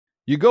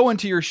You go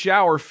into your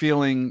shower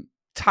feeling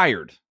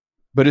tired,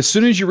 but as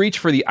soon as you reach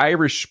for the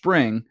Irish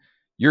Spring,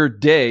 your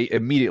day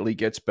immediately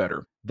gets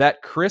better.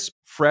 That crisp,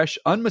 fresh,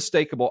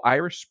 unmistakable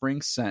Irish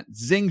Spring scent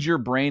zings your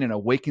brain and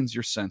awakens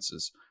your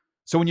senses.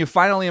 So when you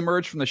finally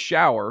emerge from the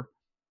shower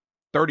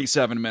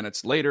 37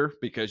 minutes later,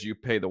 because you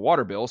pay the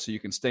water bill so you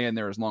can stay in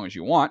there as long as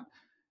you want,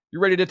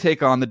 you're ready to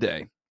take on the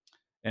day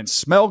and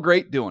smell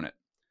great doing it.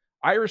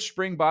 Irish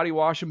Spring Body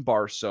Wash and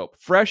Bar Soap.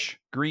 Fresh,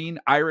 green,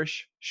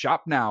 Irish.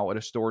 Shop now at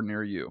a store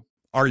near you.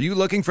 Are you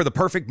looking for the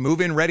perfect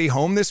move-in ready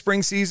home this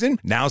spring season?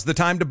 Now's the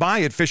time to buy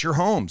at Fisher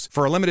Homes.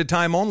 For a limited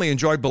time only,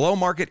 enjoy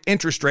below-market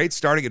interest rates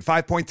starting at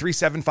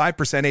 5.375%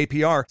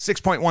 APR,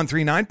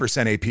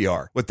 6.139%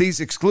 APR. With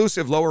these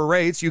exclusive lower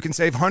rates, you can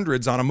save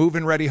hundreds on a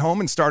move-in ready home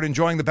and start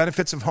enjoying the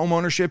benefits of home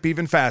ownership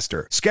even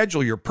faster.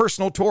 Schedule your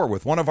personal tour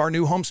with one of our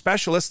new home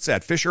specialists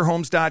at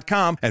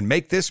FisherHomes.com and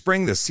make this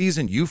spring the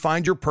season you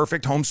find your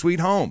perfect home sweet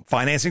home.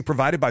 Financing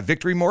provided by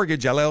Victory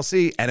Mortgage,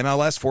 LLC,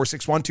 NMLS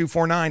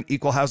 461249,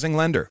 Equal Housing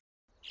Lender.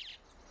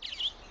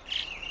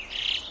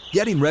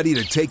 Getting ready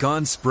to take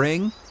on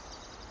spring?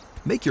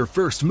 Make your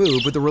first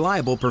move with the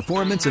reliable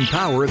performance and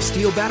power of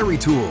Steel battery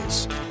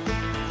tools.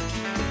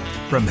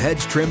 From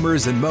hedge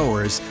trimmers and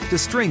mowers to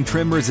string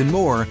trimmers and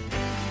more,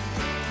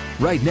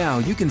 right now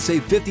you can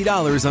save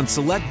 $50 on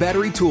select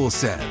battery tool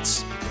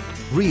sets.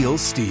 Real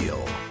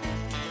Steel.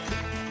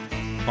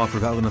 Offer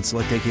valid on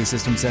select AK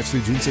system sets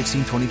through June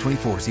 16,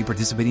 2024. See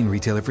participating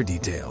retailer for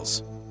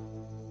details.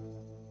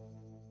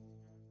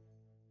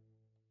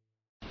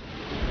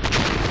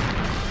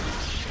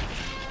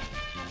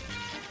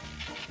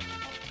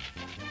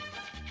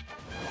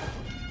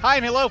 Hi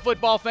and hello,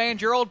 football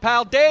fans. Your old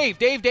pal Dave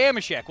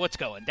Dameshek. What's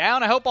going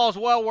down? I hope all's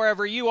well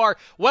wherever you are.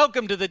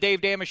 Welcome to the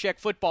Dave Dameshek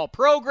football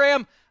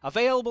program.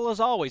 Available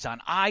as always on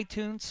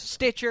iTunes,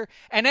 Stitcher,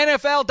 and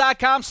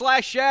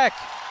NFL.com/Shek.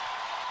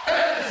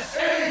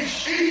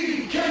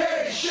 S-H-E-K,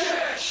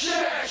 Shek,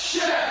 Shek,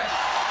 Shek.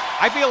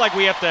 I feel like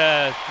we have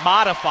to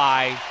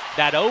modify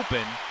that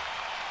open.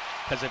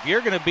 Because if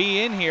you're going to be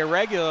in here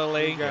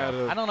regularly,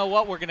 I don't know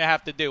what we're going to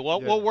have to do.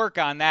 We'll work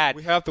on that.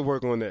 We have to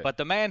work on that. But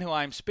the man who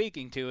I'm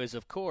speaking to is,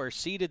 of course,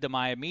 seated to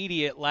my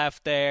immediate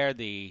left there,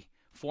 the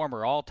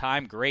former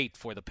all-time great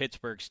for the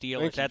Pittsburgh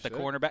Steelers at the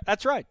cornerback.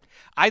 That's right.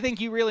 I think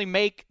you really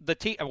make the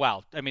team.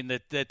 Well, I mean,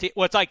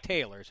 it's Ike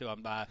Taylor's who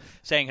I'm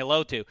saying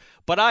hello to.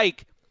 But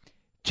Ike,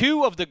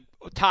 two of the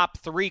top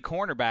three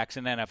cornerbacks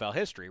in NFL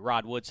history,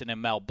 Rod Woodson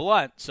and Mel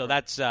Blount. So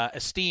that's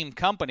esteemed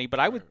company. But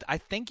I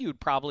think you would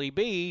probably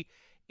be.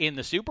 In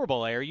the Super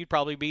Bowl era, you'd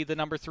probably be the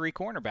number 3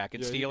 cornerback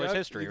in Steelers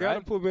history, right? You got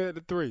to put me at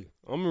the 3.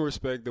 I'm going to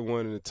respect the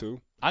 1 and the 2.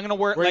 I'm going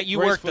to let you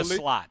work the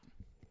slot.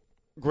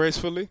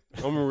 Gracefully.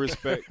 I'm going to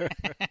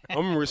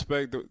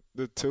respect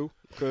the 2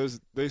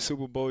 because they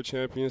Super Bowl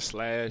champions /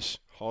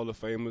 Hall of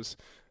Famers.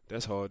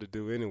 That's hard to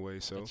do anyway.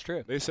 So that's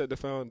true. They set the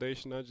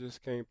foundation. I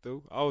just came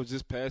through. I was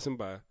just passing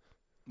by.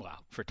 Wow,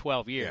 for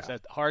 12 years. That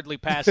hardly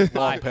passes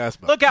by.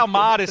 Look how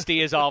modest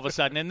he is all of a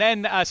sudden. And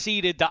then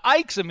seated to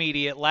Ike's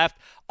immediate left,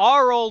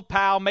 our old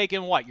pal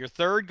making what, your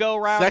third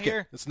go-round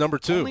here? It's number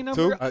 2. Only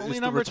number it's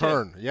the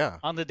return, 2. yeah.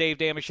 On the Dave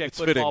Dameshek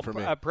football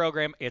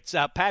program. It's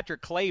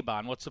Patrick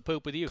Claybon. What's the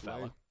poop with you,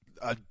 fella?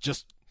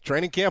 Just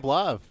training camp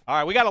live. All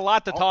right, we got a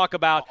lot to talk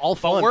about,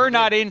 but we're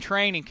not in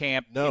training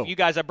camp. No.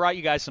 I brought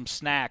you guys some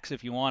snacks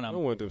if you want them. I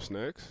don't want them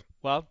snacks.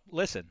 Well,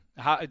 listen,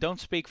 don't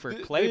speak for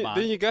Claybon.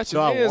 Then you got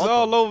your hands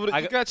all over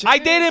I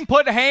didn't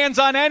put hands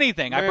on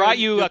anything. Man, I brought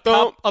you a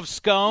cup of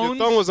scones.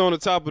 Your thumb was on the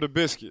top of the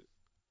biscuit.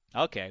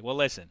 Okay, well,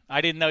 listen,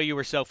 I didn't know you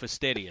were so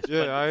fastidious.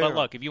 Yeah, but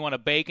look, if you want a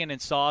bacon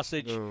and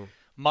sausage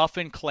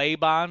muffin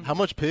Claybon. How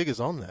much pig is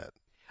on that?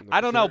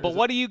 I don't know, but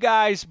what do you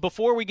guys,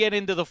 before we get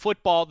into the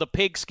football, the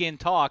pigskin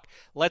talk,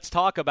 let's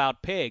talk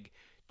about pig.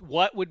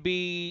 What would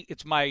be,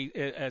 it's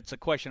a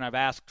question I've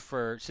asked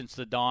since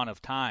the dawn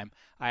of time.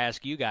 I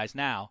ask you guys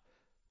now.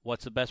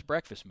 What's the best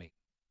breakfast meat?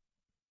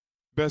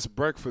 Best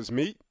breakfast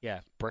meat? Yeah.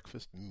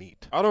 Breakfast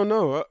meat. I don't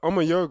know. I'm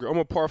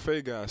a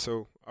parfait guy,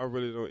 so I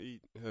really don't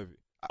eat heavy.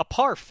 A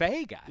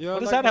parfait guy? Yeah,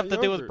 what does that have to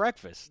do with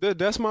breakfast?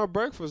 That's my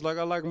breakfast. Like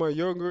I like my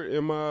yogurt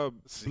and my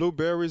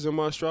blueberries and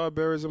my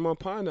strawberries and my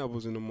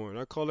pineapples in the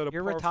morning. I call it a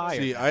You're parfait.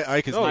 retired. See,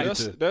 I can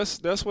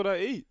that's what I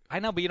eat. I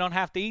know, but you don't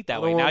have to eat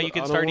that way. Now you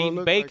can start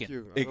eating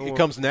bacon. Like it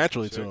comes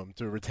naturally to him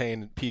to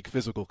retain peak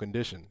physical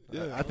condition.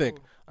 Yeah, I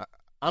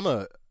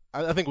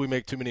think we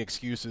make too many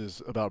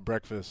excuses about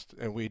breakfast,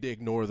 and we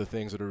ignore the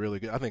things that are really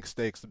good. I think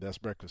steak's the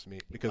best breakfast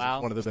meat because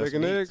it's one of the best steak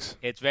and meats. Eggs.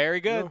 It's very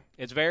good. Yeah.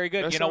 It's very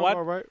good. That you know what?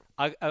 All right.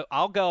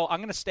 I'll go. I'm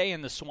going to stay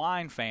in the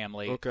swine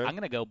family. Okay. I'm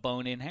going to go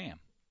bone-in ham.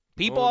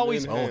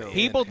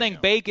 People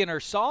think bacon or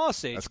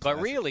sausage,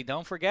 but really,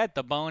 don't forget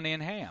the bone-in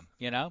ham.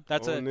 You know,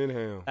 that's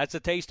a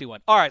tasty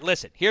one. All right,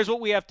 listen. Here's what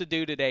we have to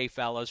do today,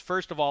 fellas.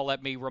 First of all,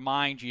 let me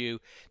remind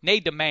you,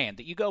 demand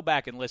that you go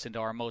back and listen to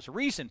our most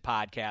recent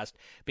podcast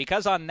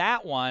because on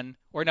that one,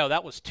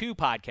 that was 2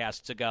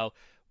 podcasts ago.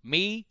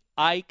 Me,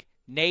 Ike,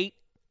 Nate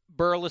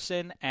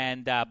Burleson,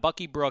 and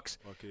Bucky Brooks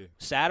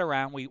sat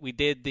around. We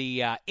did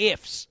the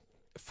ifs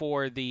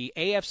for the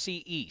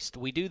AFC East.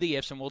 We do the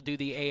ifs, and we'll do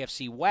the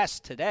AFC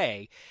West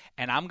today.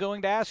 And I'm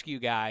going to ask you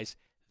guys,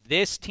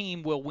 this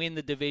team will win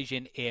the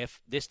division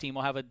if, this team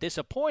will have a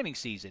disappointing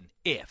season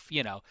if,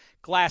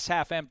 glass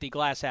half empty,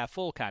 glass half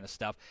full kind of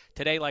stuff.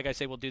 Today, like I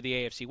say, we'll do the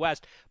AFC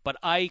West. But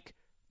Ike,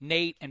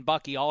 Nate, and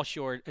Bucky all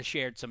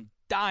shared some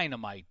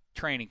dynamite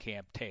training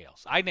camp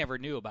tales. I never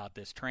knew about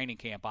this training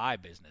camp eye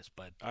business,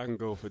 but I can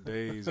go for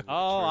days.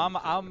 I'm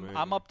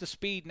up to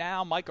speed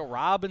now. Michael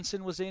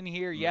Robinson was in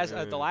here. Yes,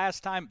 the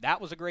last time. That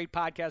was a great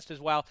podcast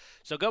as well.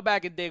 So go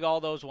back and dig all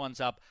those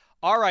ones up.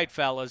 All right,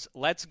 fellas,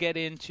 let's get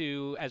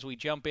into, as we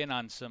jump in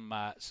on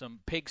some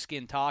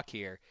pigskin talk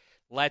here.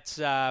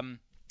 Let's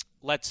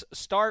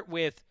start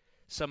with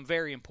some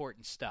very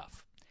important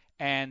stuff.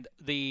 And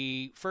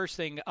the first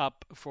thing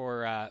up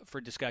for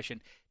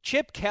discussion,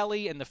 Chip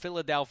Kelly and the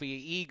Philadelphia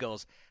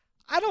Eagles.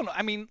 I don't know.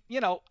 I mean,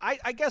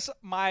 I guess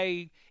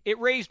it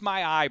raised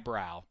my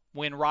eyebrow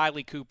when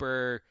Riley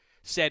Cooper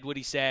said what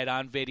he said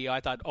on video. I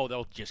thought,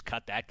 they'll just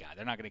cut that guy.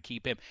 They're not going to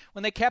keep him.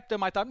 When they kept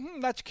him, I thought,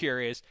 that's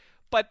curious.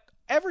 But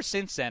ever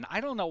since then, I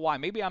don't know why.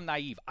 Maybe I'm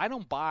naive. I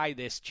don't buy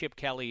this Chip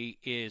Kelly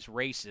is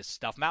racist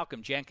stuff.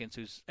 Malcolm Jenkins,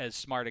 who's as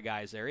smart a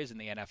guy as there is in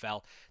the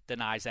NFL,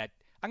 denies that.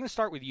 I'm going to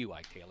start with you,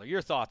 Ike Taylor.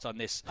 Your thoughts on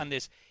this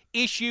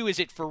issue. Is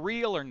it for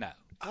real or no?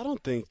 I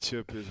don't think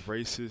Chip is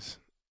racist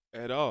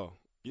at all.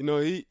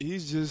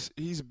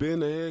 He's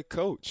been a head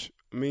coach,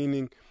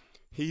 meaning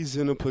he's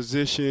in a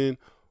position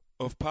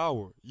of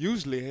power.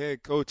 Usually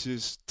head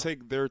coaches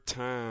take their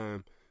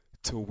time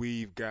to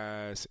weave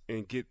guys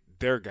and get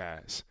their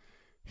guys.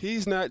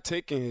 He's not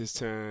taking his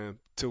time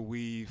to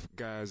weave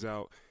guys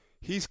out.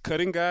 He's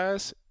cutting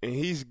guys, and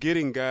he's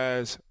getting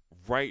guys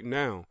right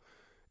now.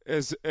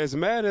 As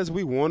mad as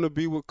we want to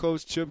be with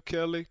Coach Chip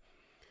Kelly,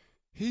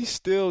 he's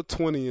still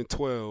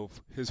 20-12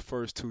 his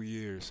first 2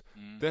 years.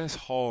 That's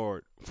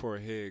hard for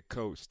a head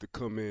coach to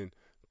come in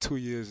 2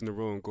 years in a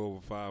row and go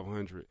over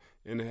 500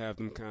 and to have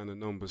them kind of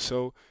numbers.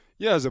 So,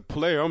 yeah, as a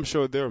player, I'm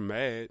sure they're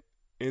mad,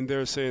 and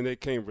they're saying they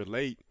can't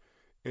relate,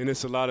 and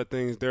it's a lot of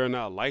things they're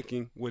not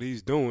liking what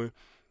he's doing.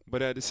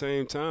 But at the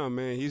same time,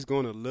 man, he's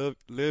going to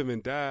live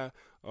and die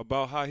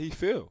about how he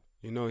feel.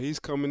 He's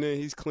coming in,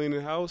 he's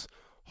cleaning house.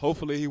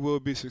 Hopefully he will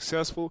be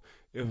successful.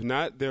 If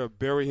not, they'll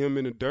bury him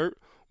in the dirt.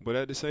 But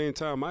at the same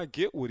time, I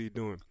get what he's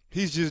doing.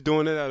 He's just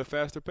doing it at a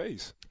faster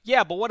pace.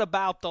 Yeah, but what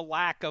about the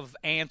lack of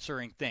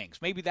answering things?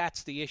 Maybe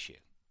that's the issue.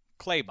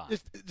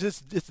 Claybon.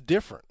 It's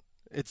different.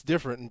 It's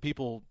different, and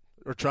people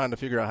are trying to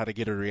figure out how to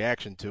get a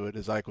reaction to it.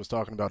 As Ike was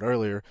talking about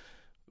earlier,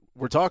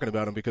 we're talking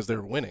about them because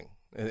they're winning,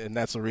 and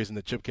that's the reason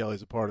that Chip Kelly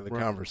is a part of the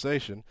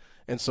conversation.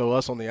 And so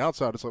us on the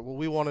outside, it's like, well,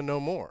 we want to know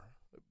more.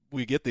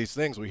 We get these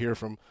things. We hear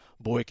from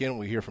Boykin.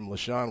 We hear from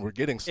LaShawn. We're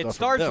getting stuff. It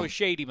starts from them. with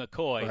Shady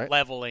McCoy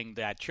leveling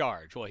that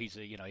charge. Well, he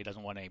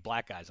doesn't want any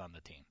black guys on the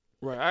team.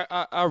 Right.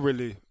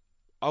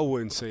 I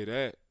wouldn't say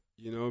that,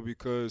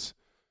 because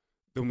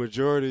the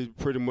majority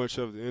pretty much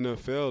of the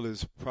NFL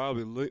is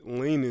probably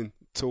leaning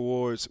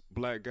towards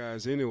black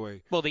guys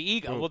anyway. Well, the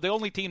Eagles. Well, the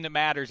only team that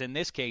matters in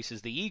this case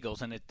is the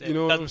Eagles, and it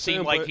doesn't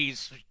seem like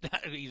he's.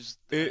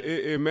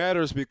 It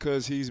matters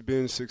because he's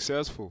been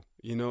successful,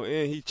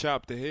 and he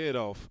chopped the head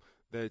off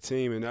that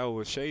team, and that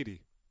was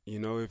Shady.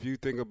 If you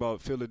think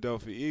about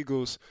Philadelphia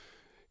Eagles,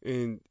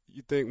 and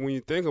when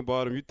you think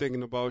about them, you're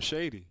thinking about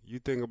Shady. You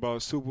think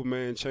about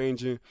Superman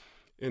changing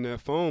in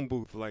that phone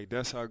booth. Like,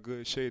 that's how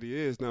good Shady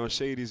is. Now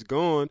Shady's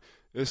gone.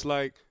 It's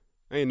like,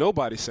 ain't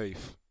nobody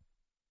safe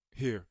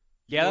here.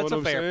 Yeah, that's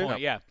a fair point.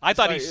 Yeah, I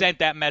thought he sent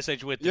that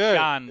message with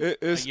Deshaun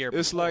a year before.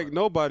 It's like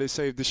nobody's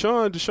safe.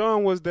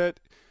 Deshaun was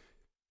that.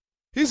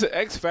 He's an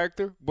X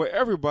factor, but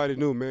everybody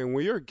knew, man,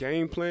 when you're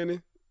game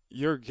planning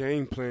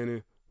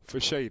for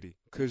Shady,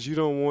 because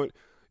you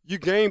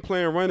game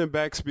plan running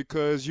backs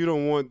because you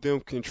don't want them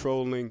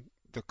controlling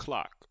the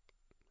clock.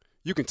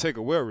 You can take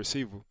away a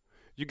receiver.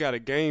 You got a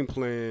game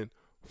plan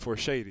for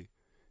Shady,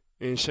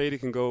 and Shady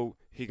can go.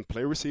 He can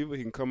play receiver.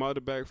 He can come out of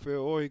the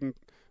backfield, or he can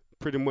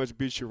pretty much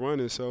beat you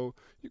running. So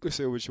you can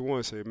say what you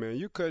want to say, man.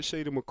 You cut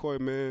Shady McCoy,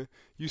 man.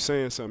 You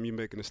saying something. You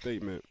making a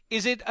statement.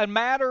 Is it a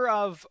matter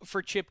of,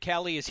 for Chip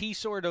Kelly, is he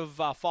sort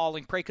of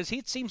falling prey? Because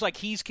it seems like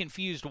he's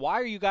confused.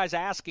 Why are you guys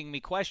asking me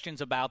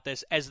questions about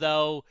this as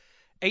though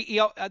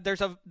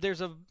there's a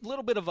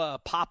little bit of a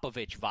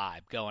Popovich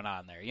vibe going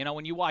on there.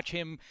 When you watch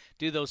him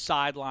do those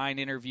sideline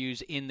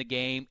interviews in the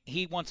game,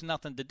 he wants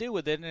nothing to do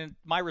with it. And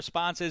my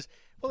response is,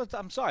 well,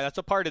 I'm sorry, that's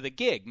a part of the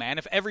gig, man.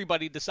 If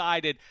everybody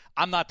decided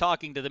I'm not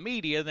talking to the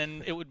media,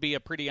 then it would be a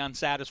pretty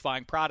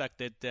unsatisfying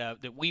product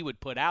that we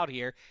would put out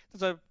here.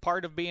 It's a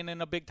part of being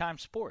in a big-time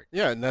sport.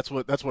 Yeah, and that's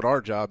what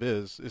our job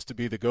is to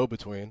be the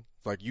go-between.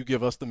 It's like you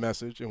give us the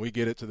message, and we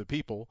get it to the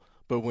people.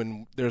 But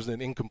when there's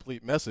an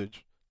incomplete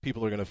message,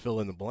 people are going to fill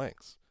in the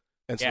blanks.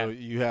 And so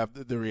you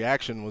have the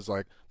reaction was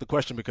like the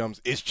question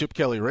becomes, is Chip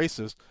Kelly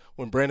racist?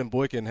 When Brandon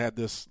Boykin had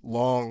this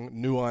long,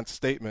 nuanced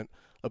statement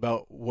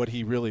about what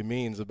he really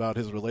means about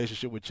his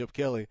relationship with Chip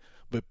Kelly,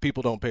 but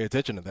people don't pay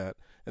attention to that,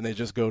 and they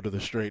just go to the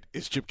straight,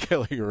 is Chip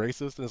Kelly a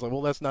racist? And it's like,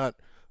 well, that's not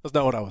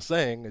what I was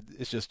saying.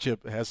 It's just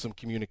Chip has some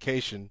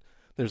communication.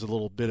 There's a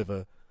little bit of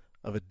a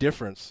of a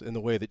difference in the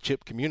way that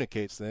Chip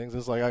communicates things.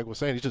 It's like I was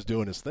saying, he's just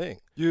doing his thing.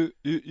 You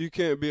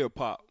can't be a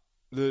Pop.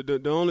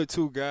 The only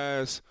two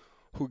guys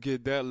who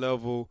get that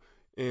level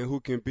and who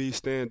can be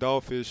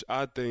standoffish,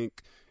 I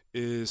think,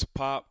 is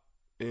Pop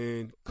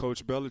and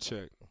Coach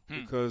Belichick,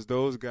 because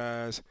those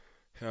guys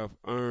have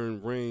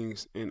earned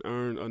rings and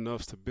earned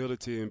enough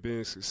stability and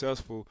being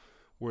successful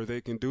where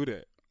they can do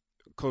that.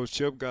 Coach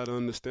Chip got to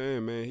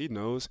understand, man, he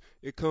knows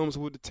it comes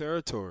with the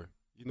territory.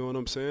 You know what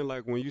I'm saying?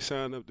 Like when you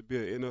sign up to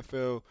be an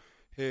NFL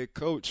head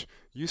coach,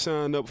 you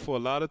sign up for a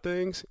lot of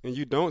things and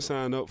you don't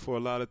sign up for a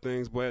lot of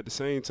things, but at the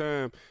same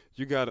time,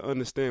 you got to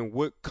understand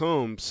what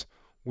comes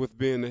with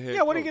being the head coach.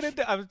 Yeah, what are you going to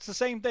do? It's the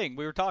same thing.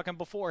 We were talking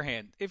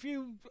beforehand. If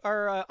you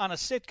are on a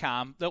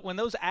sitcom, that when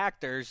those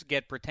actors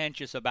get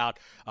pretentious about,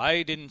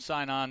 I didn't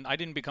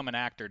become an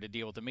actor to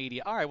deal with the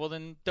media. All right, well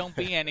then don't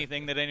be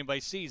anything that anybody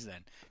sees then.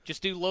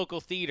 Just do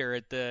local theater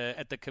at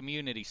the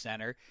community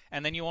center,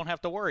 and then you won't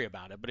have to worry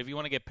about it. But if you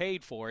want to get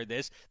paid for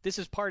this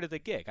is part of the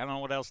gig. I don't know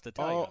what else to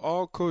tell you.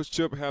 All Coach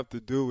Chip have to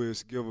do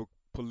is give a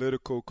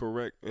political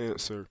correct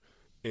answer,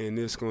 and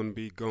it's going to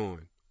be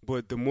gone.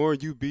 But the more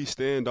you be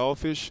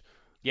standoffish,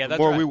 that's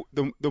right.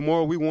 The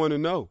more we want to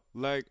know.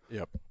 Like,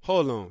 Yep.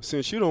 Hold on.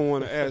 Since you don't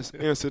want to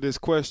answer this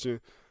question,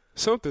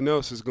 something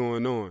else is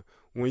going on.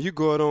 When you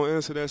go out and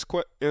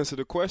answer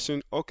the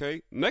question,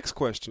 okay, next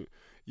question.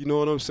 You know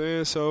what I'm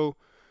saying? So,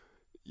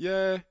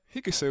 yeah,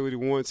 he can say what he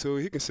wants to.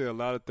 He can say a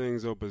lot of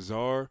things are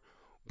bizarre,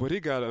 but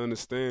he got to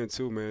understand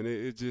too, man.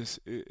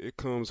 It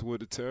comes with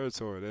the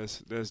territory.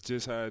 That's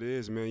just how it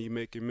is, man. You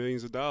making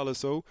millions of dollars,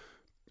 so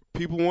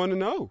people want to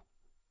know.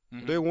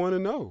 Mm-hmm. They want to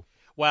know.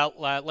 Well,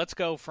 let's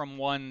go from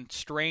one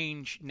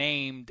strange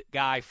named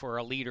guy for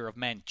a leader of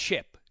men,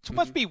 Chip. It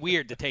must be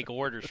weird to take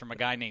orders from a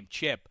guy named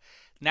Chip.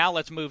 Now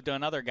let's move to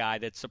another guy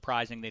that's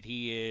surprising that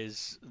he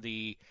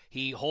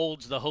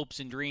holds the hopes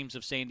and dreams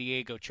of San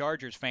Diego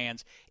Chargers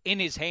fans in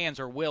his hands,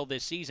 or will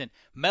this season,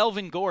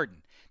 Melvin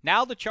Gordon.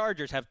 Now the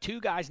Chargers have two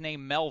guys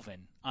named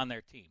Melvin on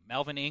their team,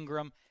 Melvin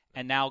Ingram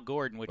and now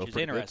Gordon, which is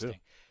interesting.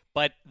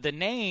 But the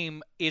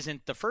name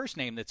isn't the first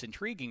name that's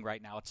intriguing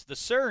right now. It's the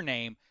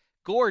surname,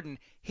 Gordon.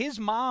 His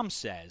mom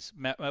says,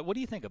 what do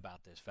you think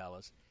about this,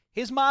 fellas?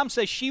 His mom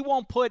says she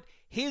won't put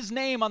his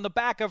name on the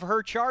back of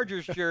her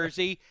Chargers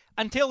jersey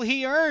until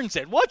he earns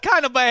it. What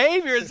kind of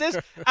behavior is this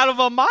out of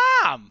a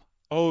mom?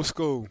 Old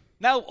school.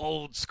 No,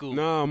 old school.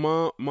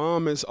 Nah,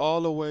 mom is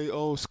all the way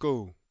old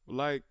school.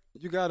 Like,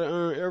 you got to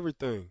earn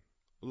everything.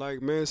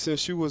 Like, man,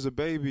 since you was a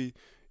baby,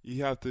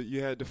 you had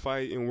to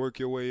fight and work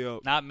your way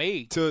up. Not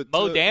me.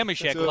 Mo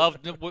Damashek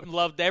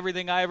loved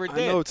everything I ever did.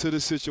 I know, to the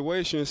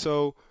situation.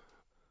 So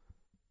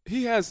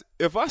he has,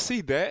 if I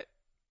see that,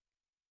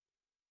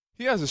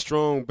 he has a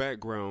strong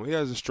background. He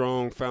has a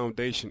strong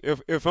foundation.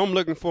 If I'm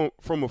looking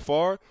from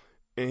afar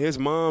and his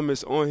mom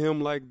is on him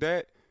like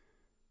that,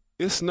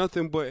 it's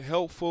nothing but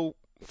helpful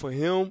for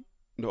him,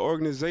 the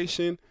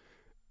organization,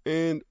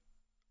 and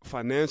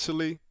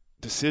financially,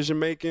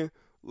 decision-making.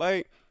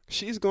 Like,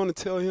 she's going to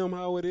tell him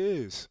how it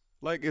is.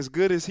 Like, as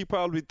good as he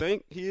probably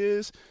think he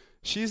is,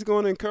 she's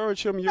going to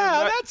encourage him.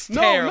 That's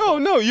terrible.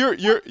 No, you're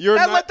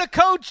not. Let the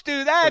coach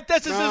do that.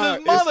 This is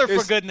his mother,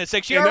 for goodness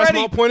sake. That's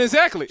my point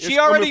exactly. She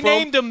already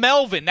named him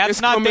Melvin.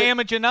 That's not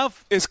damage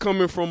enough? It's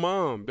coming from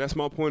mom. That's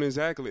my point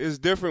exactly. It's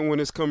different when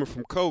it's coming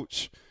from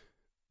coach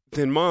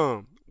than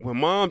mom. When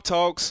mom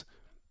talks,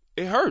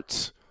 it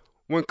hurts.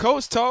 When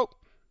coach talk,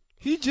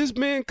 he just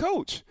being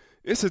coach.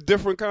 It's a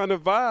different kind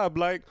of vibe,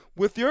 like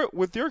with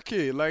your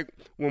kid. Like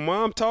when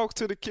mom talks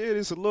to the kid,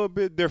 it's a little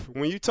bit different.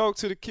 When you talk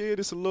to the kid,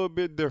 it's a little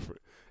bit different.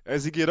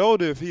 As he get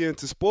older, if he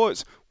into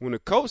sports, when the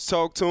coach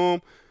talk to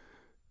him,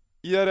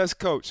 yeah, that's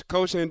coach.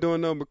 Coach ain't doing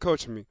nothing but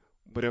coaching me.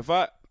 But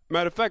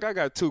matter of fact, I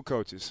got two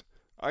coaches.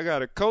 I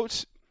got a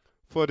coach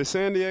for the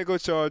San Diego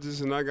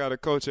Chargers, and I got a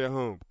coach at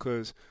home,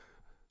 because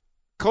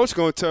coach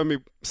gonna tell me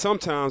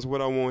sometimes what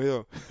I want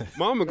here.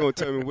 Mama gonna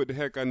tell me what the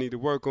heck I need to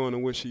work on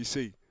and what she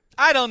see.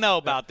 I don't know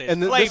about this.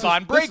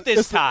 Clavon, break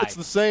this tie. It's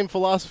the same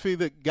philosophy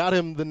that got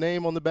him the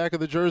name on the back of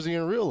the jersey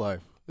in real life.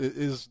 It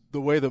is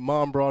the way that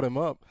mom brought him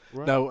up.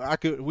 Right. Now,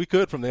 we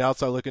could from the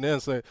outside looking in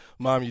say,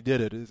 "Mom, you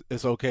did it.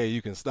 It's okay.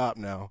 You can stop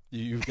now.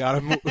 You've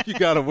got him. You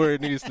got him where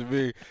it needs to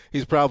be."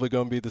 He's probably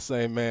going to be the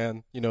same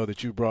man,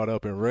 that you brought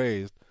up and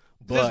raised.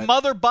 But his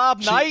mother,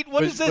 Bob Knight.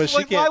 What is this?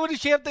 Why would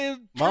she have to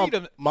treat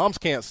him? Moms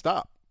can't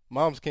stop.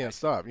 Moms can't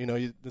stop.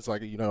 It's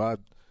like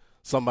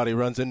somebody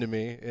runs into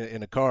me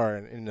in a car,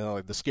 and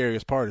like the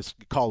scariest part is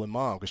calling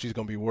mom because she's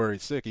gonna be worried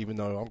sick, even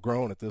though I'm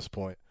grown at this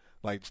point.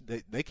 Like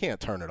they can't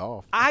turn it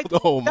off.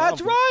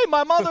 That's right.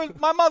 My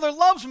mother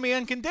loves me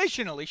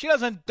unconditionally. She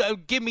doesn't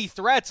give me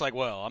threats like,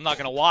 "Well, I'm not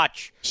gonna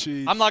watch.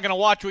 I'm not gonna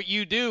watch what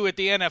you do at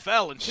the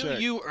NFL until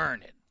you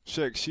earn it."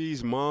 Check.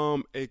 She's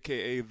mom,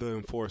 aka the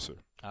enforcer.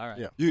 All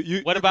right.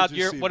 Yeah. What about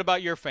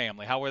your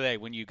family? How were they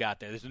when you got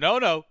there? They said,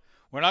 no.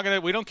 We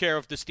don't care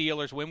if the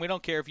Steelers win. We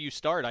don't care if you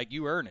start. Like,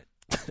 you earn it.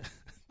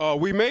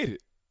 We made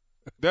it.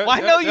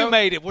 I know you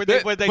made it.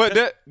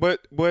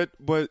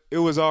 But it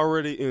was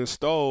already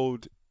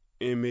installed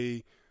in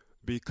me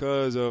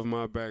because of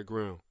my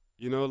background.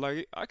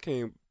 Like I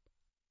came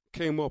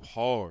came up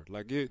hard.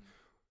 Like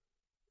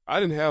I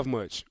didn't have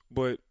much,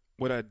 but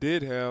what I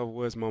did have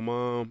was my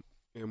mom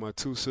and my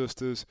 2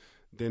 sisters.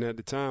 Then at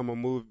the time I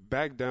moved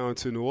back down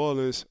to New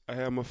Orleans, I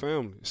had my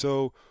family.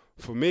 So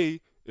for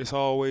me, it's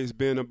always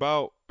been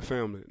about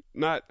family,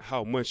 not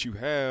how much you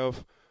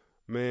have,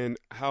 man,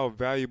 how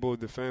valuable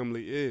the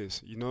family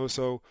is,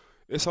 So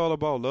it's all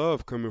about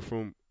love coming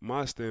from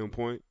my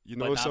standpoint,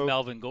 But not So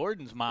Melvin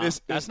Gordon's mom.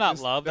 That's not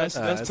love. That's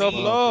tough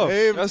love.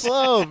 Hey, that's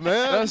love,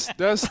 man.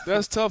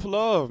 That's tough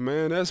love,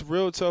 man. That's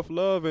real tough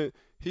love, and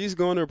he's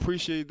going to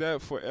appreciate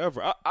that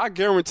forever. I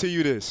guarantee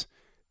you this.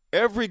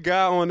 Every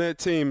guy on that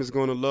team is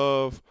going to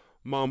love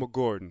Mama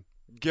Gordon.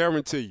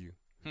 Guarantee you.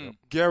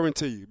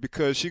 Guarantee you,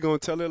 because she gonna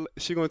tell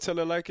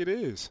it like it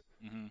is,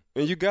 and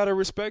you gotta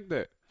respect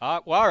that.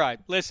 Well, all right.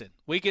 Listen,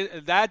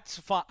 that's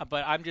fine,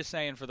 but I'm just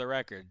saying for the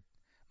record,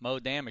 Mo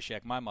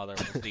Damashek, my mother,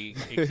 was the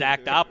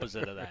exact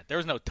opposite of that. There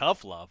was no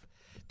tough love.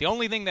 The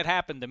only thing that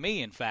happened to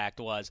me, in fact,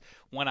 was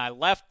when I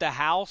left the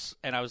house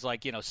and I was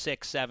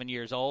 6, 7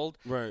 years old,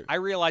 right. I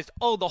realized,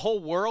 the whole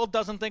world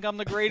doesn't think I'm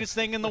the greatest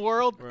thing in the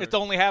world. Right. It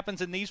only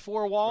happens in these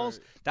 4 walls.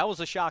 Right. That was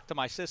a shock to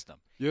my system.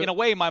 Yep. In a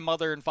way, my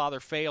mother and father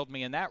failed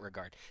me in that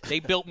regard. They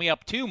built me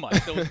up too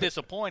much. It was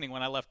disappointing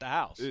when I left the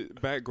house.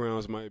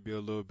 Backgrounds might be a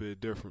little bit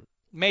different.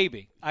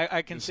 Maybe.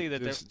 I can see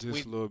that just a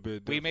little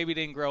bit different. We maybe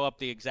didn't grow up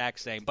the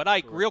exact same. But,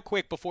 Ike, real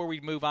quick before we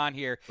move on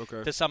here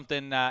to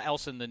something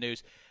else in the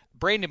news,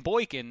 Brandon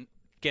Boykin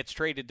gets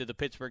traded to the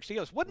Pittsburgh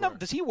Steelers. What number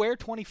does he wear?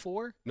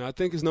 24? No, I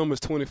think his number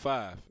is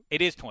 25.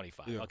 It is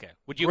 25. Yeah. Okay.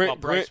 Would you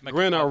Bryce McCain?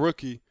 Grant, our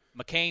rookie.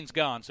 McCain's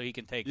gone, so he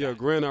can take that. Yeah,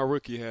 Grant, our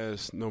rookie,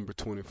 has number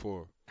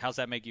 24. How's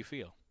that make you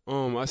feel?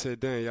 I said,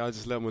 dang, y'all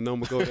just let my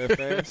number go that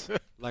fast.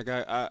 Like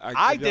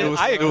I did.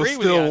 I agree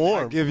with still you.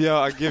 Warm. I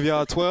give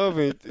y'all 12,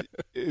 and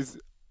it's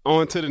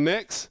on to the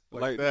next.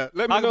 Like that.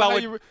 Let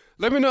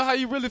me know how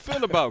you really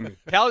feel about me.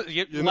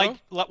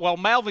 Well,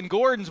 Melvin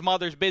Gordon's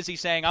mother's busy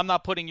saying, I'm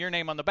not putting your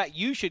name on the back.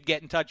 You should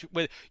get in touch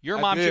with your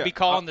mom. Should be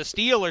calling the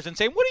Steelers and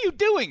saying, what are you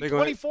doing?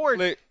 24.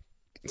 Click.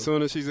 As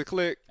soon as she's a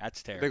click,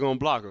 that's terrible. They're going to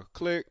block her.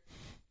 Click.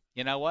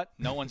 You know what?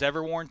 No one's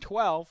ever worn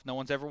 12. No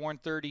one's ever worn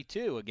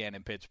 32 again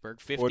in Pittsburgh.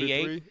 58.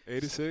 43,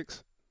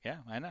 86. Yeah,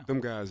 I know. Them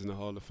guys in the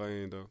Hall of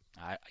Fame, though.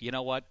 You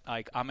know what?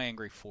 I'm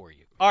angry for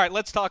you. All right,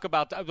 let's talk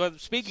about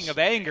speaking of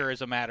anger,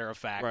 as a matter of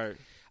fact.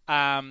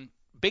 Right.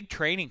 Big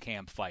training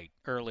camp fight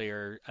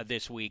earlier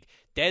this week.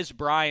 Dez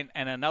Bryant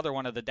and another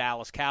one of the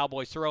Dallas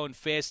Cowboys throwing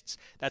fists.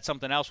 That's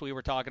something else we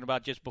were talking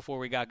about just before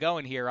we got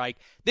going here, Ike.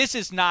 This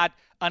is not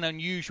an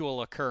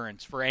unusual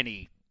occurrence for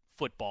any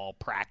football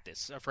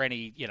practice, for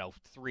any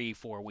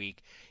 3-4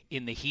 week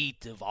in the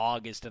heat of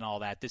August and all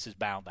that. This is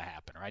bound to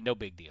happen, right? No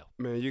big deal.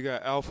 Man, you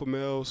got alpha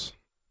males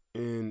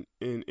in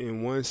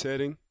one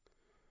setting.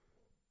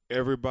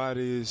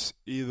 Everybody is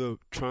either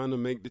trying to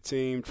make the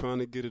team, trying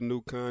to get a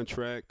new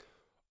contract,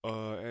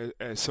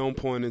 at some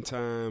point in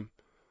time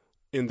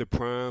in the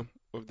prime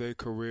of their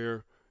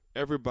career.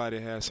 Everybody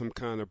has some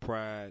kind of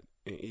pride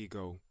and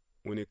ego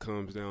when it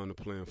comes down to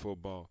playing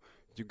football.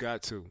 You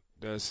got to.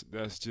 That's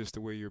just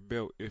the way you're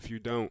built. If you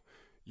don't,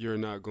 you're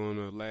not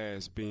gonna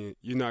last.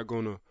 You're not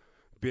gonna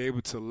be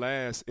able to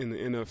last in the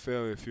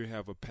NFL if you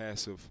have a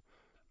passive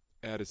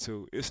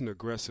attitude. It's an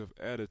aggressive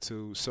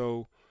attitude.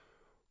 So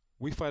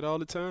we fight all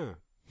the time.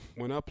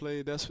 When I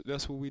played, that's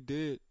what we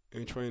did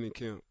in training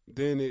camp.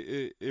 Then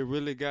it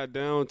really got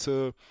down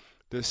to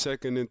the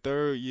second and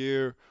third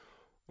year,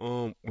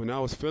 when I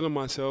was feeling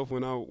myself,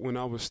 when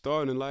I was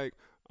starting, like,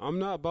 I'm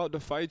not about to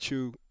fight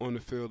you on the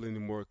field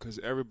anymore because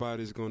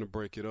everybody's going to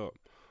break it up.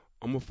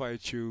 I'm going to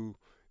fight you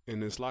in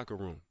this locker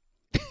room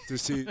to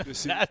see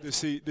that's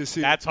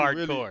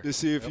hardcore. To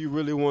see if you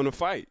really want to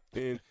fight.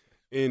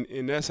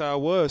 And that's how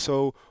it was.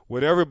 So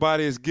what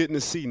everybody is getting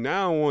to see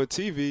now on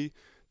TV,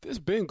 this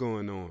been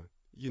going on.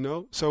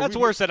 So that's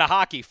worse than a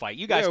hockey fight.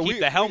 You guys keep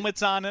the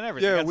helmets on and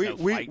everything. Yeah,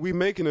 we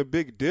making a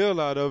big deal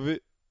out of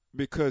it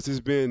because it's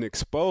being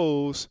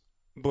exposed.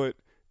 But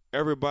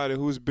everybody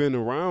who's been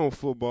around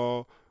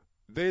football,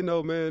 they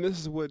know, man, this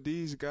is what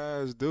these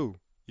guys do.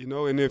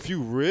 And if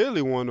you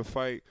really want to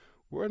fight,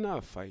 we're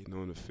not fighting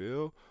on the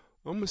field.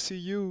 I'm gonna see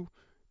you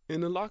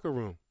in the locker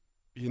room.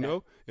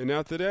 And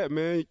after that,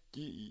 man,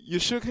 you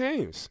shook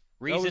hands.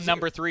 Reason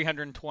number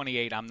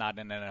 328, I'm not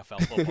an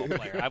NFL football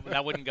player.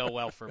 That wouldn't go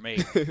well for me.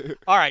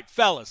 All right,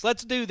 fellas,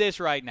 let's do this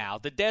right now.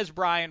 The Dez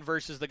Bryant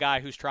versus the guy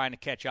who's trying to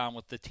catch on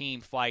with the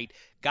team fight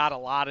got a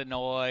lot of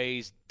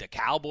noise. The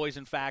Cowboys,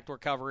 in fact, were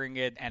covering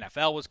it.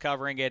 NFL was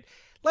covering it.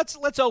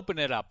 Let's open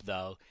it up,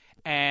 though.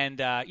 And,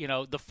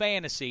 the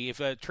fantasy, if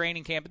a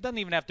training camp, it doesn't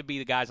even have to be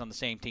the guys on the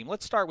same team.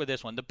 Let's start with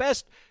this one. The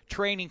best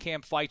training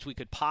camp fights we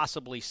could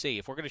possibly see.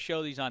 If we're going to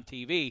show these on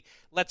TV,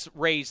 let's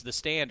raise the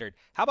standard.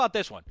 How about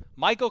this one?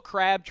 Michael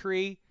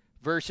Crabtree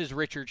versus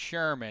Richard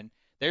Sherman.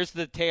 There's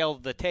the tail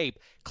of the tape.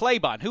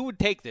 Claybon, who would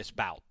take this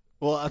bout?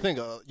 Well, I think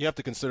you have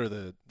to consider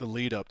the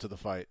lead up to the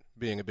fight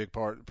being a big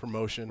part,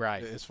 promotion,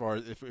 right? As far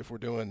as if we're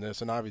doing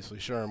this, and obviously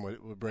Sherm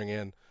would bring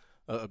in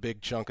a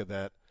big chunk of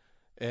that.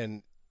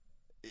 And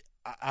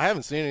I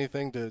haven't seen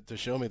anything to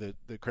show me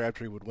that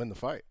Crabtree would win the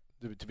fight.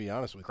 to be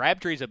honest with you.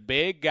 Crabtree's a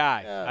big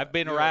guy. Yeah, I've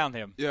been around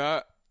him.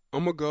 Yeah,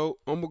 I'm gonna go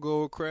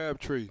with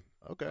Crabtree.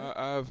 Okay.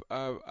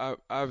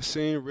 I've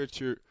seen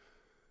Richard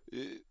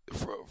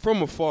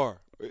from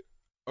afar.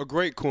 A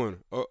great corner,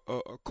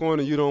 a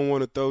corner you don't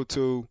want to throw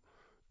to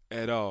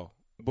at all.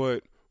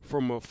 But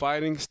from a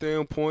fighting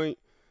standpoint,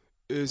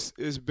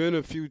 it's been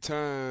a few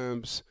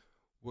times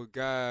where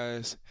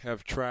guys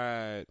have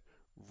tried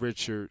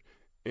Richard,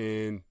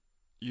 and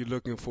you're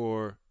looking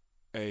for,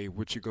 hey,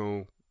 what you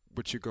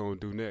gonna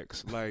do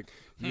next? Like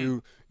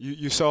you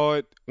saw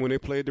it when they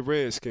played the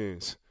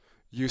Redskins.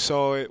 You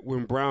saw it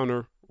when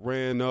Browner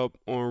ran up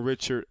on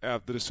Richard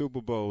after the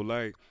Super Bowl.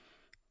 Like,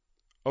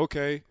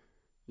 okay,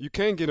 you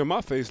can't get in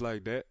my face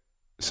like that.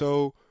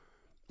 So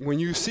when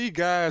you see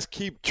guys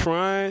keep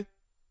trying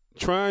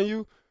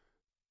you,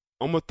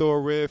 I'm going to throw a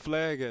red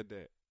flag at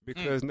that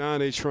because now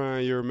they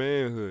trying your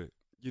manhood.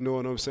 You know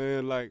what I'm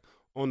saying? Like,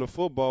 on the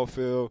football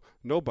field,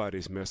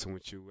 nobody's messing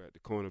with you at the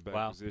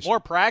cornerback position.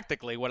 More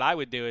practically, what I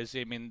would do is,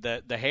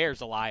 the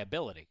hair's a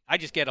liability. I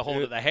just get a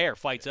hold of the hair,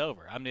 fight's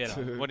over.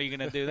 What are you going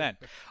to do then?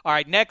 All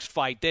right, next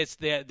fight.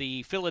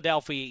 The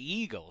Philadelphia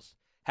Eagles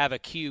have a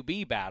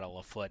QB battle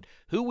afoot.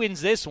 Who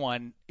wins this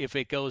one if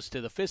it goes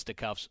to the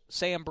fisticuffs?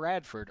 Sam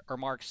Bradford or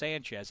Mark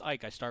Sanchez?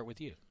 Ike, I start with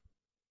you.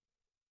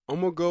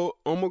 I'm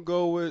gonna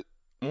go with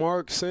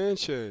Mark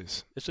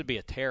Sanchez. This would be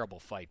a terrible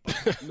fight.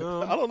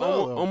 No, I don't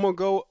know. I'm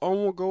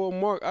gonna go with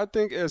Mark. I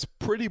think as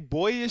pretty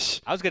boyish.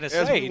 I was gonna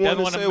say he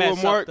doesn't want to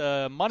mess up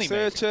the money.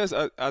 Sanchez,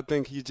 I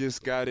think he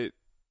just got it.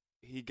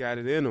 He got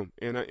it in him.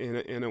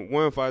 And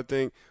one, I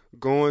think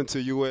going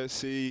to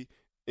USC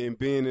and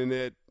being in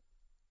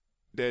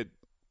that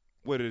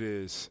what it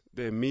is,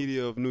 that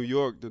media of New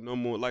York, the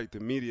number one, like the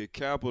media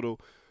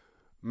capital.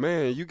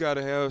 Man, you got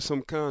to have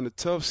some kind of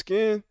tough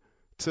skin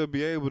to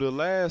be able to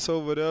last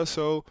over there.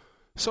 So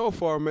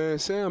far, man,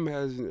 Sam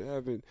it's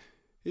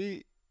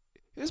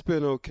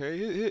been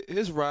okay.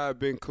 His ride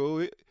been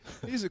cool.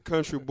 He's a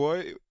country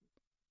boy,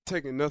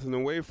 taking nothing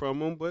away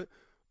from him, but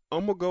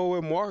I'm gonna go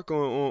with Mark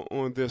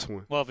on this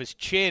one. Well, if his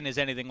chin is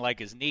anything like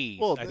his knees,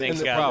 well, I think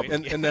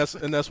and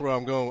that's where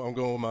I'm going. I'm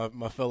going with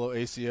my fellow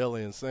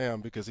ACLian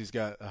Sam because he's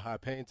got a high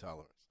pain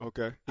tolerance.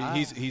 Okay,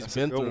 he's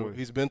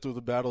been through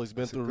the battle. He's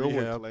been through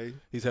rehab.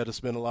 He's had to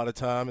spend a lot of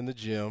time in the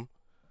gym,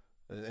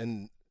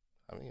 and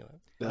I mean,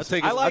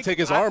 I take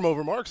his arm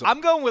over Mark's. I'm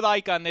going with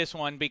Ike on this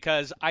one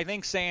because I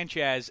think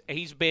Sanchez,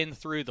 he's been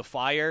through the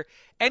fire.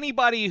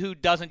 Anybody who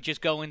doesn't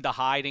just go into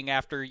hiding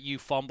after you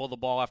fumble the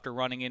ball after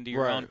running into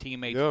your own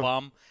teammate's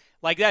bum,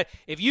 like that,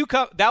 if you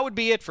come, that would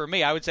be it for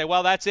me. I would say,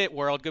 well, that's it,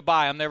 world.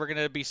 Goodbye. I'm never going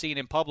to be seen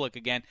in public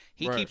again.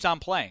 He keeps on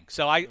playing.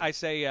 So I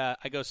say I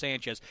go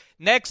Sanchez.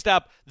 Next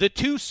up, the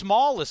two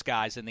smallest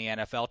guys in the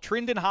NFL,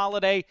 Trindon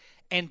Holliday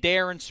and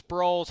Darren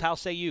Sproles. How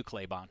say you,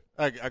 Claybon?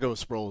 I go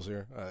with Sproles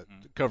here.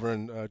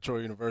 Covering Troy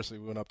University,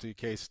 we went up to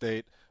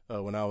K-State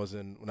when I was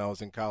in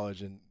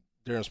college, and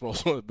Darren Sproles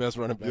is one of the best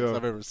running backs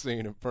I've ever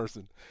seen in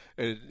person.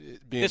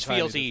 This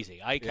feels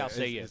easy. I'll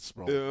say yes.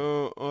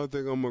 Yeah, I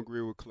think I'm gonna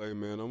agree with Clay,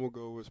 man. I'm gonna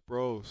go with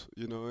Sproles.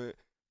 You know,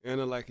 and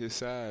I like his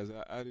size.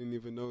 I didn't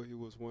even know he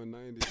was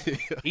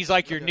 190. He's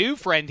like your new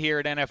friend here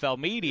at NFL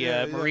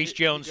Media, Maurice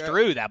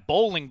Jones-Drew, that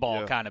bowling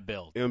ball kind of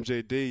build.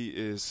 MJD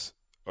is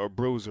a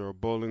bruiser, a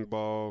bowling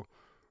ball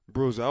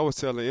bruiser. I was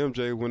telling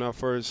MJ when I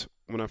first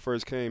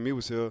came, he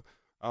was here.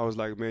 I was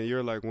like, man,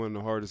 you're like one of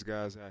the hardest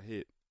guys I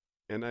hit,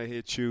 and I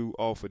hit you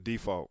off of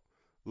default.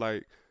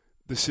 Like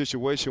the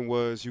situation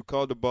was, you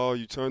caught the ball,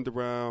 you turned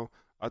around.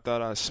 I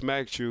thought I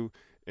smacked you,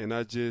 and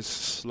I just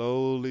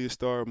slowly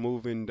started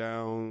moving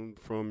down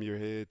from your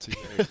head to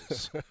your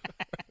ankles.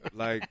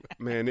 Like,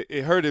 man,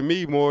 it hurted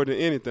me more than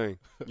anything.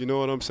 You know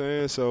what I'm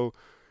saying? So.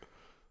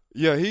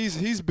 Yeah,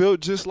 he's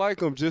built just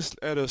like him, just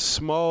at a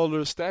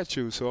smaller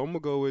stature. So I'm going to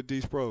go with D.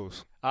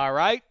 Sproles. All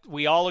right.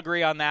 We all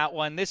agree on that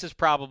one. This is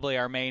probably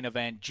our main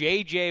event,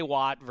 J.J.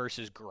 Watt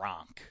versus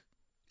Gronk.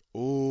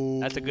 Ooh.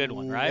 That's a good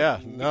one, right?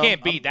 Yeah. You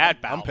can't beat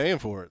that battle. I'm paying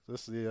for it.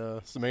 This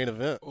is the main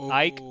event.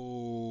 Ike?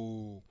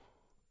 I'm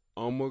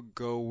going to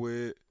go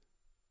with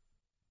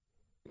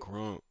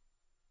Gronk.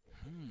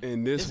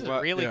 And this is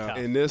really tough.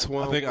 And this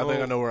one, I think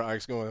I know where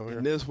Ike's going over here.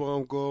 And this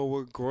one, I'm going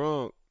with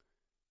Gronk.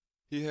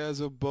 He has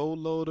a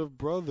boatload of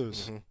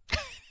brothers. Mm-hmm.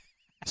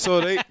 So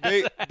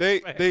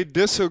they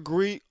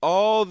disagree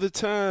all the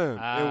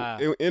time.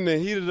 In the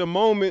heat of the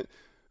moment,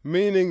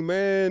 meaning,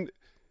 man,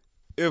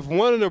 if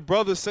one of the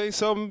brothers say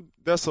something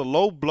that's a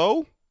low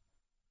blow,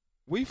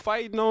 we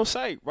fighting on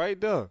sight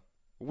right there.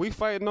 We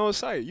fighting on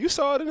sight. You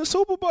saw it in the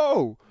Super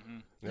Bowl. Mm-hmm.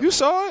 Yep. You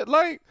saw it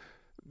like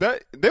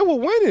that. They were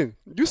winning.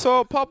 You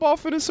saw it pop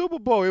off in the Super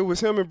Bowl. It was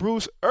him and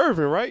Bruce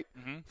Irvin, right?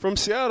 Mm-hmm. From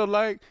Seattle,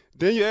 like.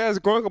 Then you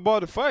asked Gronk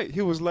about the fight.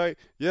 He was like,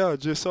 yeah, I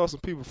just saw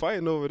some people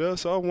fighting over there,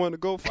 so I wanted to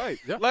go fight.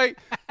 Like,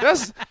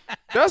 that's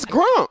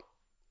Gronk.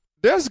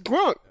 That's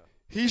Gronk.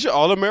 He's your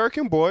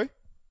All-American boy.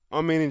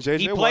 I mean, and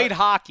J.J. He played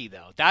hockey,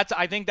 though.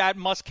 I think that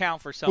must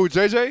count for something. Who,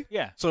 J.J.?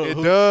 Yeah. So it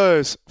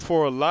does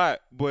for a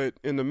lot, but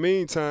in the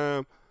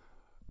meantime,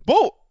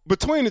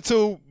 between the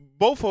two,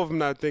 both of them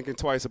not thinking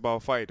twice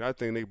about fighting. I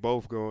think they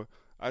both going.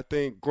 I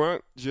think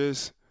Gronk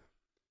just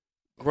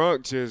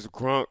Gronk just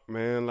Gronk,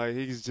 man. Like,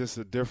 he's just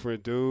a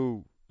different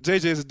dude.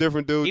 JJ's a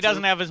different dude. He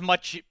doesn't have as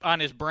much on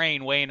his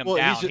brain weighing him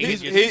down.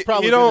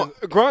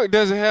 Gronk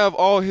doesn't have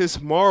all his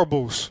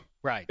marbles.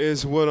 Right.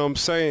 Is what I'm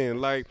saying.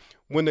 Like,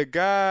 when a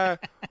guy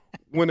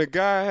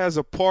has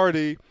a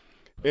party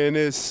and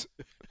it's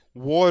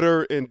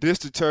water and dish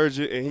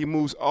detergent and he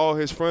moves all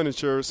his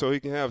furniture so he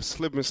can have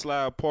slip and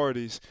slide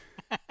parties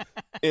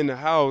in the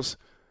house,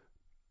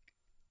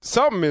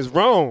 something is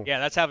wrong. Yeah,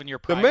 that's having your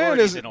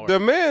priorities in order. The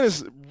man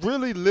is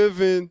really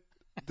living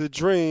the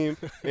dream,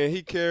 and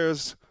he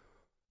cares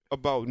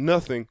about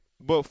nothing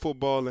but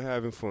football and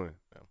having fun.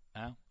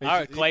 All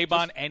right,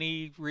 Claybon,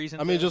 any reason?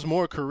 I mean, just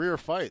more career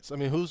fights. I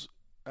mean,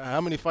 how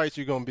many fights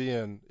are you going to be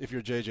in if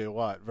you're J.J.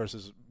 Watt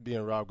versus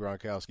being Rob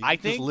Gronkowski? He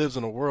just lives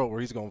in a world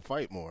where he's going to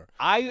fight more.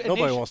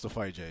 Nobody wants to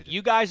fight J.J.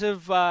 You guys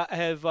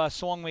have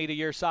swung me to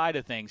your side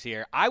of things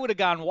here. I would have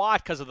gone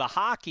Watt because of the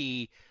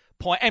hockey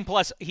point, and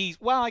plus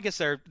I guess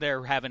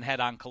they're having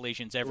head-on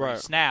collisions every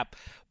snap.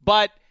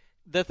 But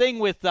the thing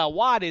with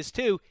Watt is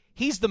too,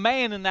 he's the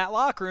man in that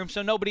locker room,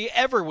 so nobody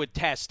ever would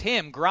test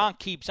him. Gronk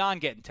keeps on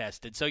getting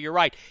tested. So you're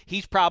right.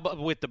 He's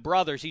probably, with the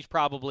brothers, he's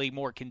probably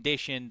more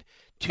conditioned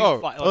to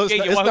fight.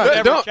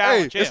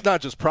 It's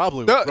not just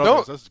probably with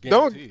brothers. That's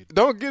guaranteed.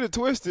 Don't get it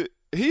twisted.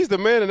 He's the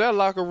man in that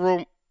locker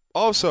room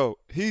also.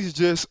 He's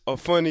just a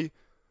funny,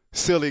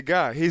 silly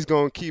guy. He's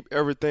going to keep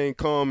everything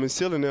calm and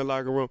silly in that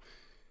locker room.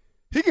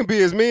 He can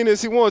be as mean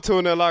as he wants to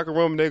in that locker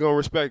room, and they're going to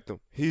respect him.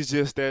 He's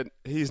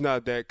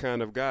not that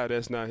kind of guy.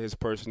 That's not his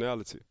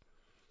personality.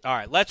 All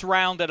right, let's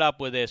round it up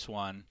with this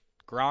one.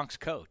 Gronk's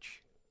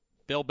coach,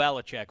 Bill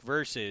Belichick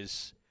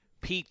versus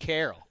Pete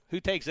Carroll.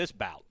 Who takes this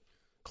bout?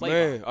 Clay.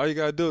 Man, all you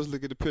got to do is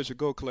look at the picture.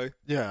 Go, Clay.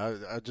 Yeah,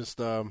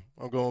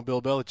 I'm going with Bill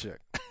Belichick.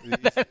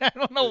 I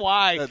don't know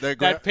why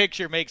that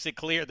picture makes it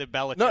clear that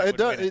Belichick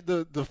it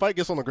does. The fight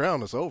gets on the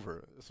ground, it's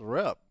over. It's a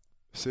wrap.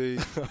 See,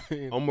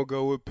 I'm going to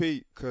go with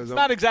Pete. It's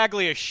not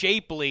exactly a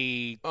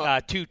shapely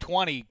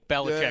 220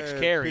 Belichick's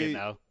carrying,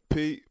 though.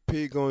 Pete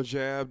going to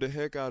jab the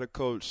heck out of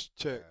Coach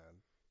Check.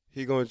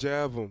 He gonna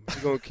jab him.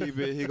 He gonna keep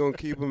it. He gonna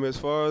keep him as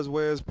far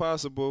away as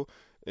possible,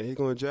 and he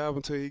gonna jab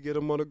until he get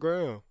him on the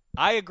ground.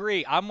 I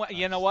agree.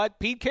 You know what?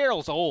 Pete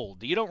Carroll's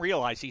old. You don't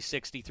realize he's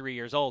 63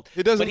 years old.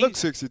 He doesn't look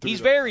 63. He's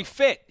very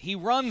fit. He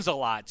runs a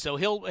lot, so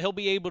he'll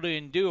be able to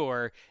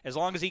endure as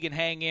long as he can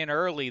hang in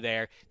early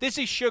there. This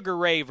is Sugar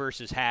Ray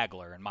versus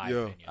Hagler, in my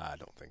opinion. I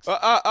don't think so.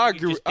 I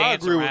agree. I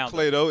agree with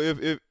Clay though.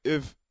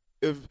 If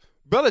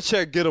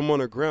Belichick get him on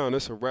the ground,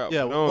 it's a wrap.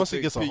 Yeah, once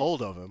he gets a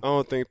hold of him. I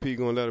don't think Pete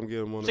going to let him get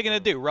him on the ground. What's he going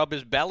to do, rub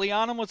his belly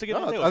on him? What's he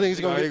going to do? I think he's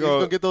going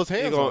to get those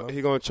hands on him.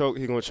 He's going to choke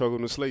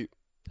him to sleep.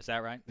 Is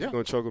that right? Yeah. He's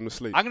going to choke him to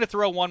sleep. I'm going to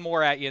throw one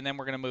more at you, and then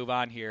we're going to move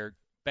on here.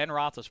 Ben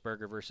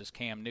Roethlisberger versus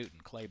Cam Newton.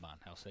 Claybon,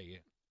 how say you?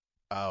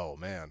 Oh,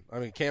 man. I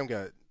mean, Cam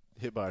got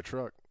hit by a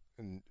truck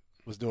and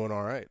was doing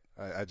all right.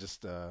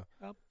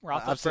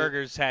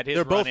 Roethlisberger's had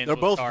his run-ins. They're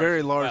both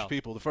very large well.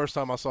 people. The first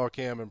time I saw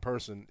Cam in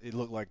person, it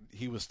looked like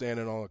he was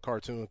standing on a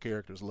cartoon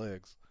character's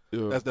legs.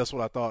 Yeah. That's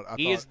what I thought.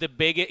 He is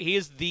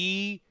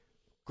the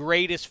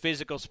greatest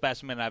physical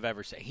specimen I've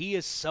ever seen. He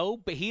is so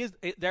big.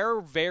 There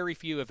are very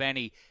few, if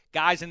any,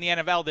 guys in the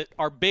NFL that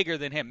are bigger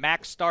than him.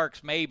 Max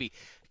Starks, maybe.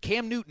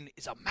 Cam Newton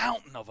is a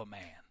mountain of a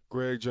man.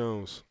 Greg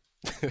Jones.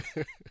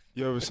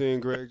 You ever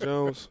seen Greg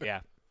Jones?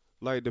 Yeah.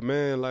 Like the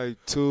man, like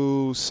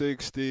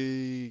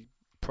 260,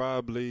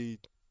 probably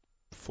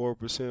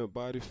 4%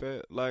 body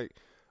fat. Like,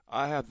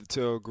 I have to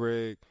tell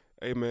Greg,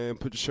 hey, man,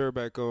 put your shirt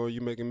back on.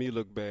 You making me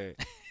look bad.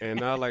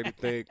 And I like to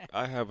think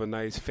I have a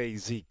nice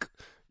physique.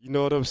 You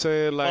know what I'm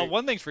saying? Like, well,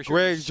 one thing's for sure,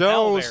 Greg he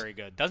smells Jones, very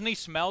good. Doesn't he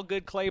smell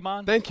good,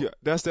 Claybon? Thank you.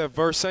 That's that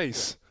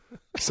Versace.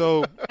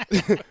 So,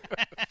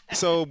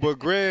 but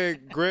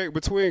Greg,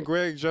 between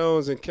Greg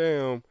Jones and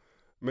Cam,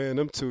 man,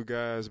 them two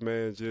guys,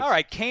 man, just. All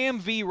right, Cam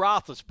v.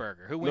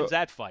 Roethlisberger. Who wins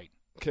that fight?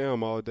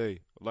 Cam all day.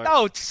 Like,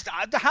 no,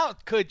 how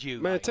could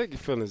you? Man, take your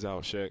feelings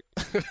out, Shaq.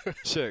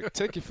 Shaq,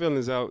 take your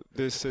feelings out.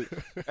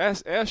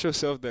 Ask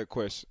yourself that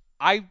question.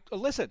 I'm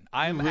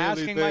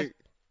asking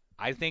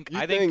I think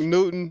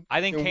Newton.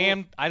 I think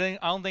Cam. I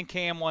don't think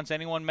Cam wants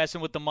anyone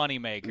messing with the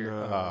moneymaker.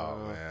 No.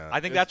 Oh man. I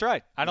think that's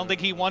right. I don't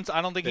think he wants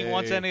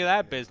any of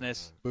that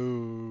business.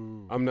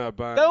 Boo. I'm not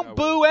buying. Don't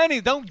boo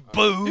any. Don't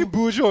boo. He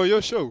booed you on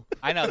your show.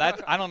 I know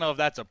that. I don't know if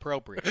that's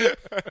appropriate.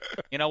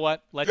 You know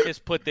what? Let's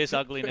just put this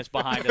ugliness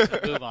behind us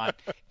and move on.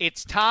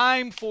 It's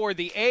time for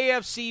the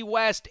AFC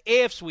West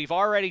ifs we've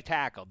already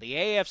tackled. The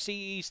AFC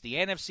East, the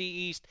NFC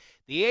East,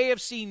 the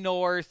AFC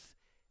North,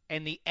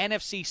 and the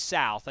NFC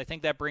South. I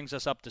think that brings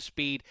us up to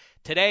speed.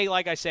 Today,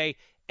 like I say,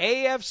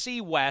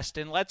 AFC West,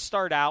 and let's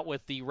start out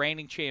with the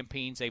reigning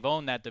champions. They've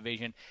owned that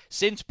division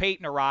since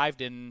Peyton arrived,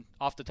 and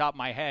off the top of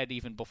my head,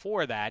 even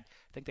before that,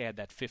 I think they had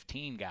that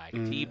 15 guy,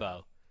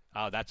 Tebow.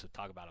 Oh,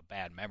 talk about a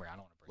bad memory. I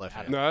don't want to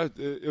bring that up.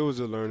 No, it was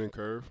a learning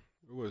curve.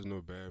 It was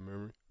no bad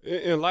memory.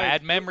 In life,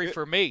 bad memory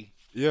for me.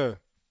 Yeah.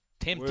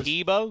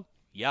 Tebow?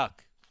 Yuck.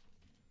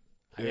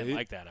 I didn't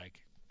like that, Ike.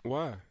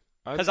 Why?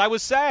 Because I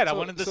was sad. I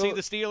wanted to see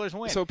the Steelers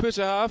win. So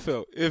picture how I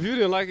felt. If you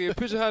didn't like it,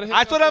 picture how the heck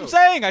That's what I'm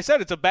saying. I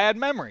said it's a bad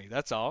memory.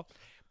 That's all.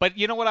 But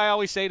you know what I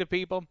always say to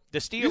people? The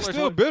Steelers. You're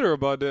still bitter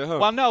about that, huh?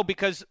 Well, no,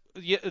 because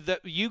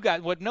you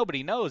got what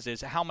nobody knows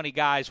is how many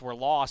guys were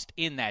lost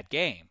in that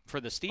game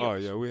for the Steelers. Oh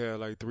yeah, we had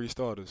like 3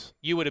 starters.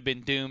 You would have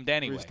been doomed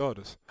anyway. 3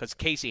 starters. Because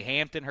Casey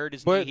Hampton hurt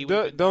his knee.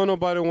 But don't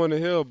nobody want to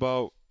hear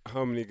about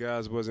how many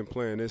guys wasn't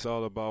playing. It's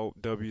all about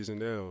W's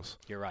and L's.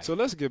 You're right. So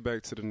let's get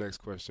back to the next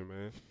question,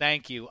 man.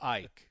 Thank you,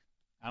 Ike.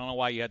 I don't know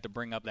why you had to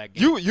bring up that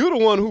game. You're the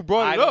one who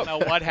brought it up. I don't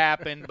know what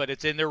happened, but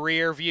it's in the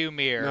rear view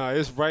mirror. No,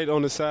 it's right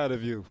on the side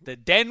of you. The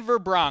Denver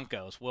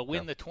Broncos will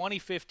win the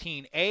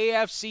 2015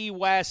 AFC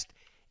West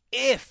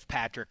if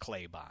Patrick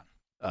Claybon.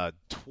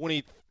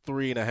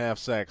 23.5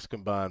 sacks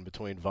combined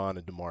between Von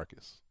and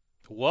DeMarcus.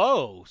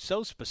 Whoa,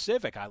 so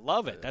specific. I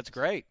love it. That's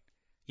great.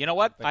 You know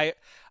what?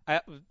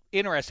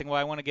 Interesting. Well,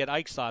 I want to get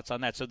Ike's thoughts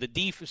on that. So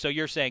so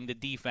you're saying the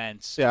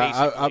defense?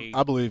 Yeah,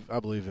 I believe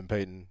in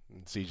Peyton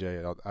and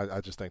CJ.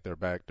 I just think they're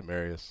back.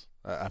 Demarius.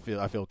 I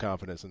feel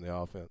confidence in the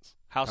offense.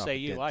 How say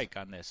you, Ike,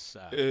 on this?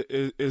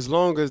 As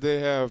long as they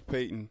have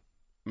Peyton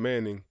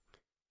Manning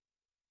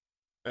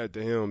at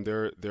the helm,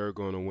 they're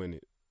going to win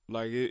it.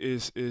 Like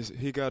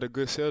he got a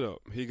good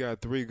setup. He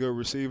got 3 good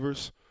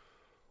receivers.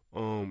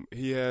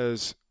 He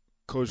has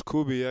Coach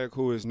Kubiak,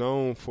 who is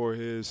known for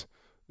his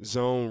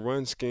zone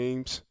run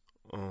schemes.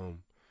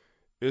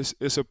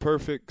 It's a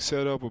perfect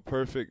setup, a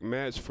perfect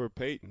match for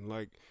Peyton.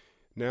 Like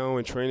now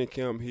in training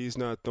camp, he's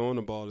not throwing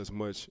the ball as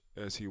much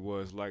as he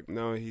was. Like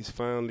now he's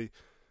finally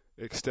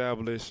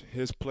established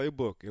his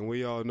playbook, and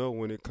we all know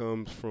when it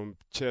comes from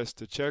chess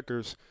to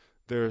checkers,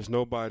 there's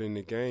nobody in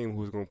the game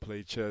who's going to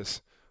play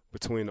chess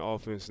between the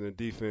offense and the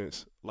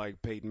defense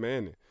like Peyton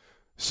Manning.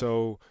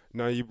 So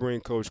now you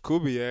bring Coach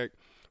Kubiak,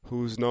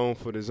 who's known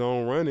for the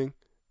zone running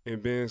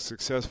and being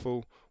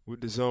successful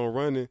with the zone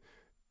running,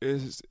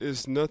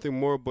 is nothing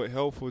more but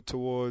helpful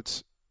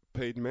towards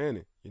Peyton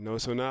Manning.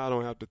 So now I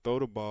don't have to throw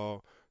the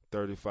ball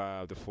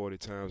 35 to 40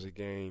 times a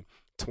game.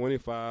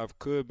 25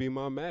 could be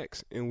my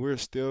max, and we're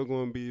still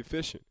going to be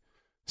efficient.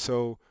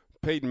 So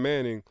Peyton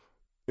Manning,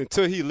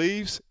 until he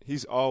leaves,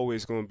 he's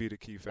always going to be the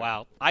key factor.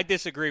 Wow. I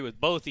disagree with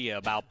both of you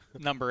about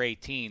number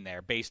 18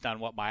 there based on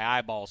what my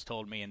eyeballs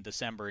told me in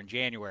December and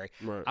January.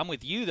 Right. I'm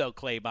with you, though,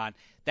 Claybon.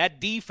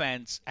 That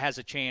defense has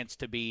a chance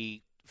to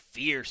be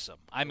fearsome.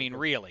 I mean,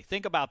 really.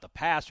 Think about the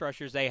pass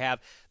rushers they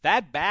have.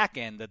 That back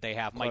end that they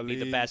have might be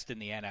the best in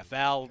the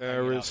NFL.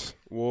 Harris,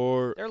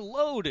 Ward. They're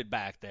loaded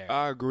back there.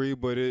 I agree,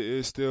 but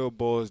it still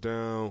boils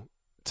down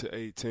to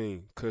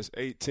 18. Because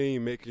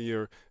 18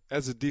 making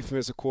as a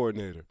defensive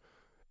coordinator,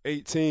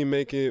 18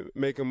 making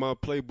my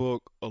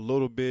playbook a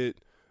little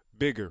bit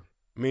bigger,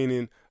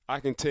 meaning I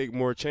can take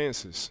more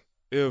chances.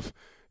 If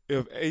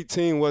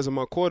 18 wasn't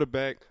my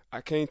quarterback, I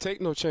can't take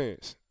no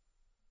chance.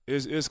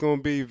 It's going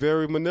to be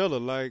very vanilla.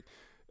 Like,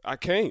 I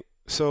can't.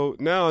 So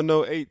now I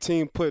know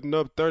 18 putting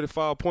up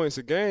 35 points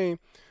a game,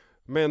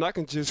 man, I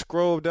can just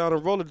scroll down the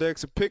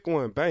Rolodex and pick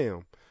one,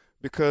 bam,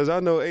 because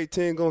I know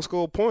 18 going to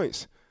score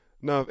points.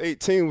 Now, if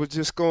 18 was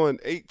just scoring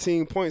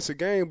 18 points a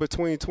game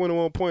between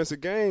 21 points a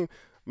game,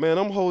 man,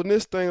 I'm holding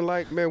this thing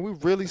like, man, we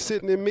really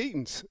sitting in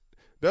meetings.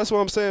 That's what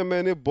I'm saying,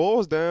 man. It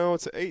boils down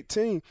to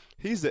 18.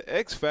 He's the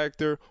X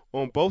factor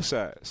on both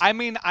sides. I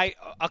mean,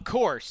 of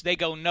course, they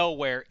go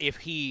nowhere if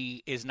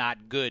he is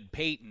not good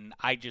Peyton.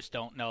 I just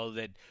don't know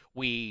that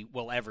we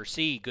will ever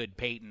see good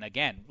Peyton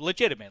again,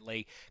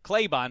 legitimately.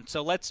 Claybon,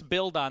 so let's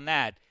build on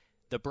that.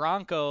 The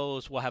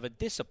Broncos will have a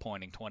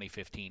disappointing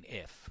 2015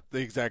 if. The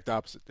exact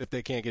opposite. If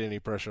they can't get any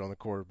pressure on the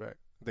quarterback.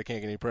 If they can't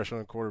get any pressure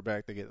on the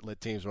quarterback,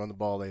 let teams run the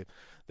ball.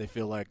 They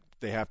feel like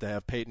they have to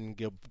have Peyton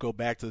go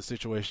back to the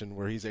situation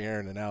where he's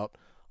airing and out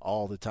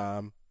all the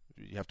time.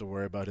 You have to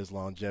worry about his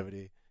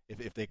longevity.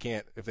 If they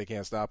can't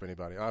stop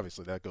anybody,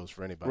 obviously that goes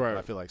for anybody. Right.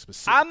 I feel like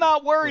specifically. I'm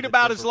not worried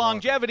about his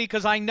longevity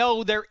because I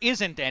know there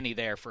isn't any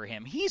there for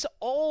him. He's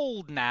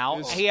old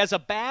now. He has a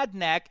bad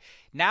neck.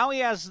 Now he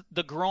has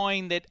the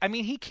groin that, I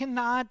mean, he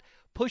cannot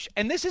push.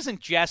 And this isn't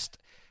just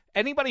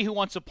anybody who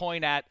wants to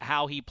point at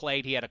how he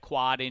played. He had a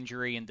quad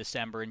injury in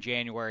December and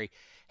January,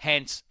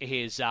 hence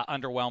his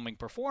underwhelming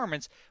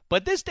performance.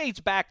 But this dates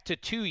back to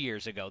 2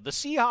 years ago. The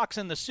Seahawks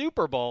in the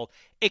Super Bowl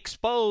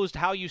exposed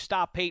how you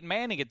stop Peyton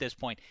Manning at this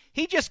point.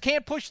 He just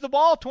can't push the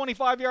ball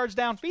 25 yards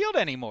downfield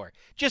anymore.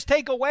 Just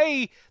take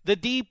away the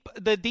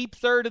deep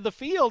third of the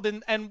field,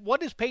 and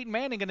what is Peyton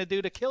Manning going to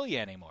do to kill you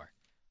anymore?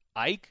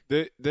 Ike?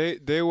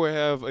 They will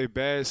have a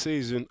bad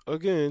season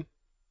again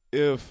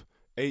if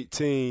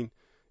 18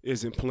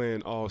 isn't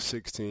playing all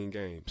 16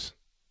 games.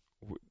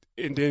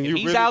 And then if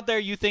he's out there,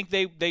 you think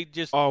they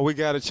just we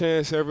got a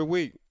chance every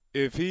week.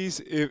 If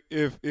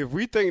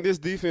we think this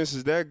defense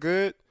is that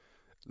good,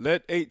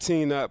 let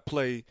 18 not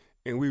play,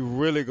 and we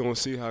really gonna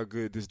see how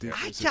good this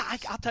defense is.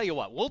 I'll tell you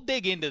what, we'll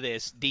dig into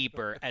this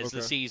deeper as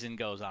the season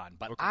goes on.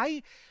 But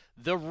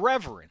the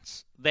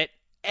reverence that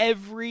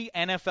every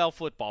NFL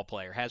football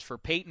player has for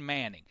Peyton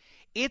Manning,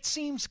 it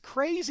seems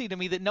crazy to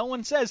me that no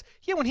one says,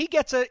 when he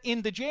gets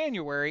into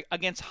January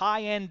against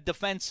high-end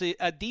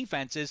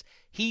defenses,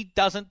 he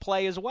doesn't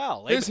play as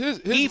well.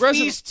 He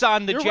feasts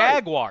on the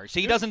Jaguars.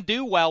 Right. He doesn't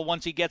do well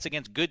once he gets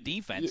against good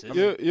defenses.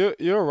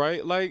 You're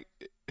right. Like,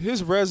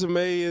 his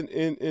resume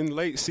in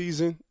late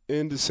season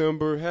in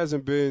December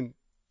hasn't been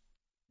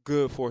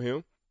good for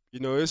him. You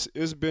know,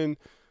 it's been,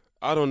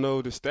 I don't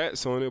know the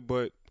stats on it,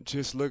 but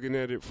just looking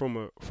at it from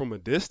a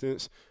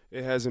distance,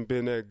 it hasn't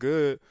been that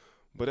good.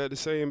 But at the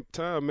same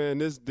time, man,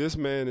 this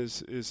man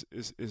is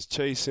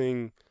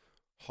chasing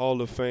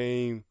Hall of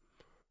Fame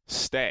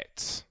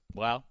stats.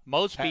 Well,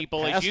 most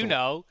people, as you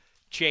know,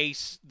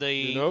 chase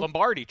the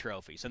Lombardi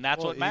trophies, and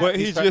that's what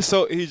matters.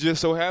 But he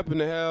just so happened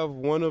to have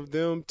one of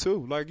them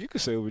too. Like, you can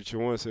say what you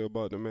want to say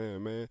about the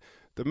man, man.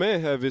 The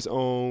man have his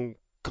own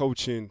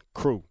coaching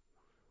crew.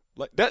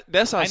 Like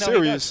that's how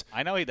serious.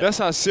 I know he does. That's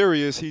how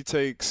serious he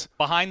takes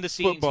behind the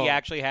scenes. Football. He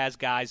actually has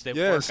guys that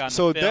work on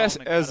so the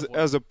film. That's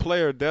as a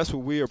player, that's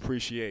what we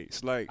appreciate.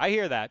 It's like, I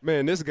hear that.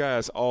 Man, this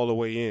guy's all the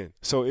way in.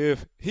 So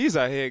if he's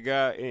our head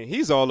guy and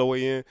he's all the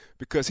way in,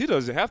 because he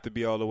doesn't have to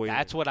be all the way in.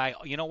 That's what I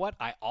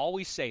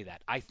always say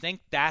that. I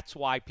think that's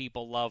why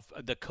people love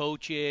the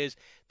coaches,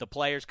 the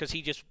players, because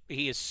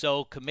he is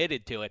so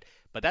committed to it.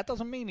 But that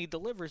doesn't mean he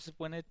delivers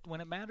when it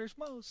matters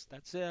most.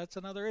 That's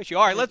another issue.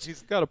 All right,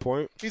 he's got a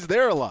point. He's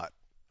there a lot.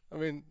 I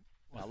mean,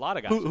 a lot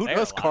of guys. Who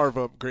does carve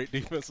up great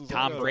defenses?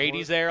 Tom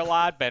Brady's there a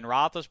lot. Ben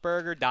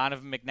Roethlisberger,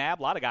 Donovan McNabb.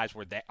 A lot of guys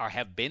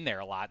have been there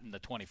a lot in the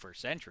 21st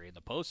century in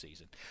the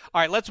postseason.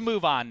 All right, let's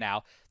move on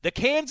now. The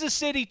Kansas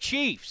City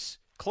Chiefs,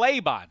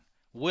 Claybon,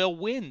 will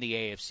win the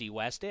AFC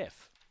West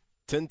if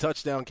 10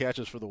 touchdown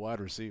catches for the wide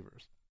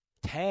receivers.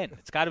 10.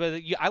 It's got to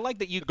be. I like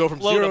that you go from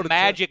float 0 a to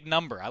magic 10.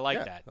 number. I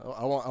like that.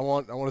 I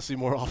want to see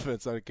more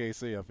offense out of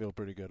KC. I feel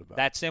pretty good about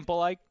that. Simple,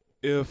 like.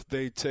 If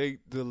they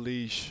take the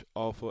leash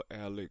off of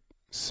Alex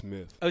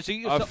Smith. Oh, so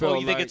you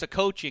think it's a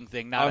coaching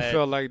thing? I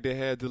felt like they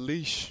had the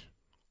leash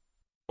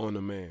on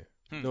the man.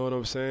 You know what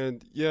I'm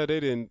saying? Yeah,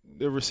 the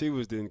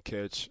receivers didn't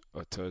catch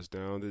a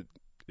touchdown.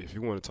 If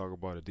you want to talk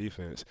about a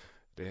defense,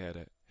 they had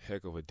a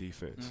heck of a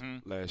defense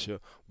last year.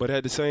 But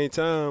at the same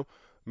time,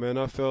 man,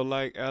 I felt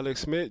like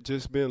Alex Smith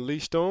just been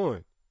leashed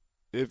on.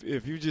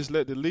 If you just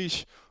let the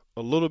leash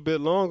a little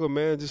bit longer,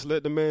 man, just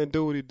let the man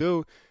do what he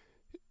do.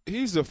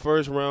 He's a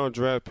first-round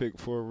draft pick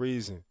for a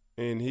reason,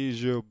 and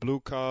he's your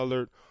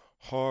blue-collared,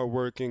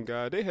 hard-working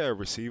guy. They had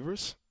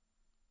receivers.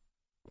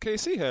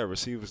 KC had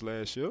receivers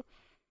last year.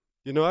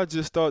 You know, I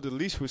just thought the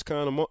leash was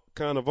kind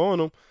of on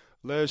him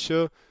last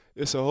year.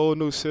 It's a whole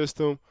new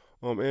system.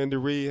 Andy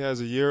Reid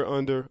has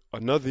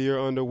another year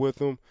under with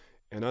him.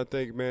 And I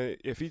think, man,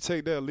 if he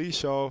take that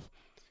leash off,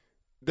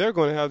 they're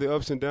going to have the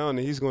ups and downs,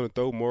 and he's going to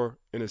throw more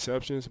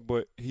interceptions,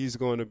 but he's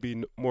going to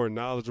be more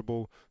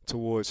knowledgeable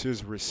towards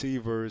his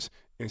receivers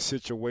in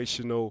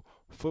situational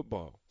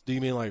football. Do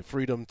you mean like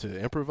freedom to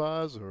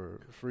improvise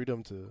or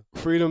freedom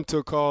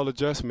to call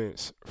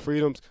adjustments?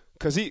 Freedom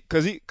because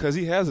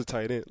he has a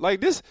tight end. Like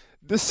this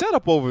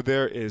setup over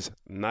there is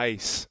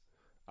nice.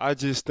 I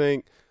just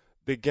think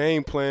the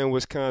game plan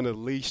was kind of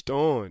leashed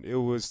on. It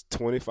was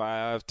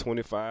 25,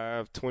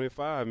 25,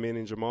 25,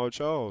 meaning Jamal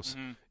Charles.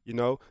 You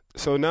know,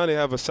 so now they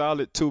have a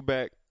solid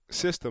two-back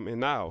system in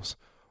Niles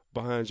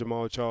behind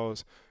Jamal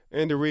Charles.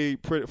 Andy Reid,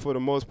 for the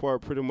most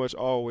part, pretty much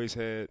always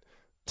had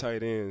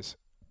tight ends,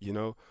 you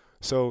know.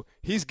 So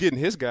he's getting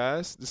his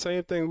guys. The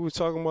same thing we were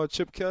talking about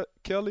Chip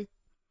Kelly.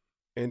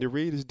 Andy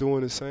Reid is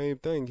doing the same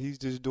thing. He's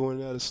just doing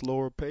it at a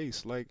slower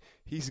pace. Like,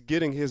 he's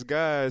getting his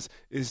guys.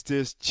 It's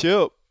just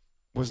Chip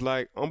was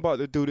like, I'm about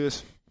to do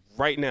this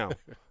right now.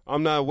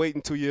 I'm not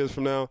waiting 2 years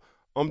from now.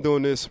 I'm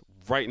doing this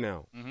right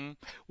now.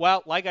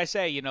 Well, like I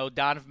say, you know,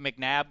 Donovan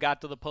McNabb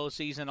got to the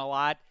postseason a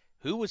lot.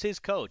 Who was his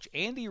coach?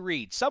 Andy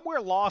Reid.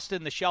 Somewhere lost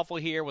in the shuffle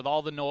here with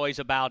all the noise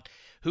about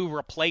who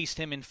replaced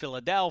him in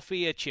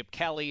Philadelphia. Chip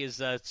Kelly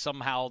is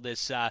somehow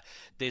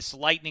this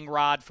lightning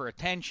rod for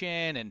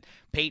attention, and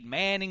Peyton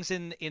Manning's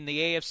in the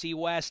AFC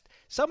West.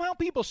 Somehow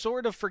people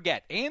sort of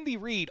forget. Andy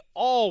Reid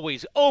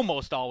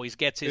almost always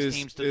gets his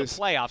teams to the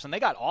playoffs, and they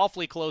got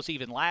awfully close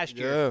even last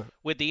year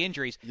with the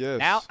injuries. Yes.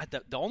 Now,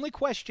 the only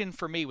question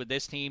for me with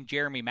this team,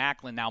 Jeremy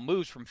Maclin now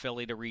moves from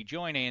Philly to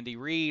rejoin Andy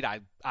Reid.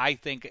 I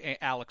think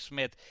Alex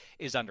Smith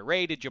is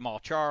underrated. Jamal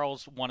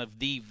Charles, one of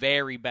the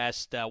very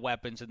best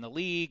weapons in the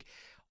league.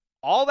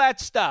 All that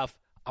stuff,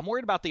 I'm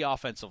worried about the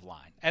offensive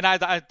line. And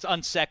it's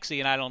unsexy,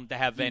 and I don't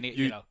have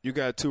any, You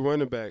got two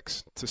running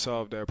backs to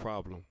solve that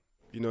problem.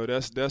 You know,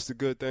 that's the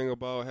good thing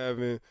about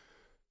having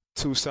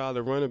two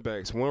solid running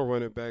backs. One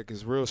running back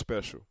is real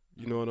special.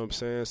 You know what I'm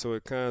saying? So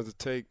it kind of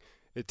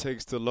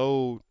takes the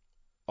load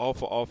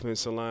off of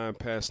offensive line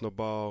passing the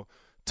ball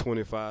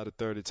 25 to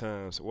 30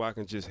 times. Or I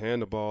can just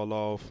hand the ball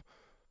off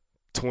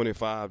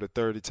 25 to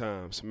 30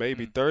 times,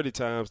 maybe 30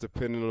 times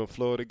depending on the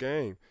flow of the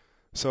game.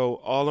 So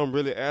all I'm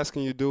really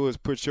asking you to do is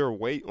put your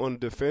weight on the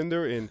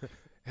defender and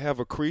have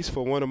a crease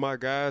for one of my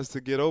guys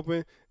to get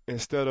open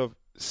instead of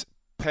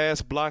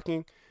pass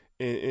blocking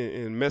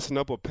and messing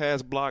up a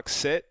pass block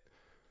set.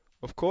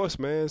 Of course,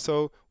 man.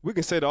 So we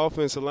can say the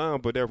offensive line,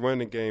 but that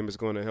running game is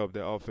going to help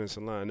that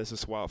offensive line. This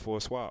is swap for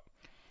a swap.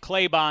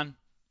 Claybon,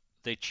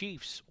 the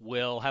Chiefs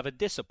will have a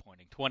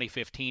disappointing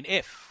 2015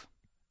 if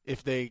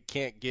they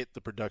can't get the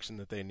production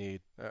that they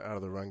need out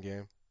of the run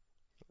game.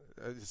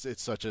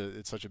 It's such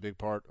a big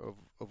part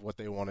of what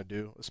they want to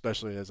do,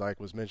 especially as Ike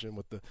was mentioned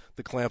with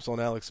the clamps on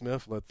Alex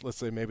Smith. Let's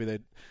say maybe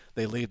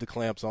they leave the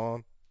clamps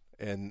on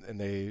and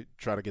they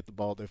try to get the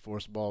ball, they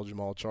force the ball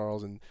Jamal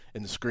Charles, and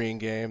in the screen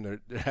game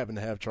they're having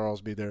to have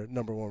Charles be their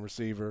number one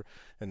receiver,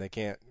 and they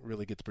can't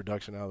really get the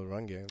production out of the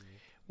run game.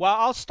 Well,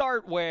 I'll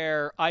start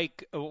where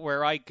Ike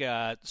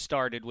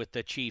started with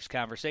the Chiefs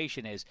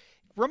conversation is.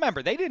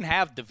 Remember, they didn't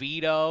have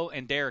DeVito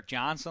and Derek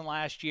Johnson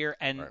last year,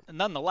 and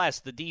nonetheless,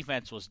 the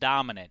defense was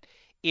dominant.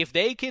 If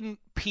they can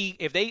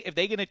if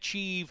they can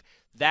achieve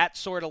that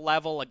sort of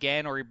level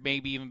again, or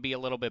maybe even be a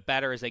little bit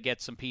better as they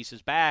get some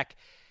pieces back,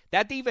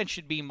 that defense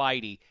should be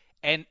mighty.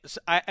 And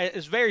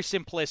it's very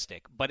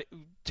simplistic, but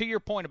to your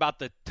point about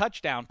the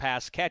touchdown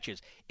pass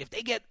catches, if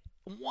they get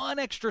one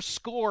extra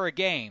score a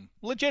game,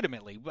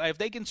 legitimately, if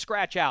they can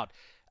scratch out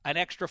an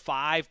extra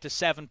 5 to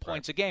 7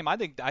 points a game, I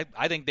think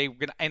they're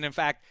gonna, and in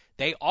fact,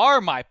 they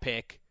are my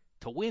pick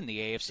to win the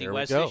AFC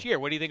West this year.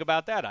 What do you think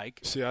about that, Ike?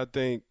 See, I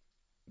think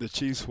the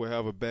Chiefs will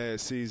have a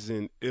bad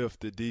season if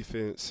the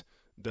defense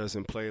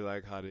doesn't play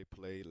like how they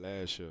played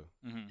last year.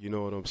 Mm-hmm. You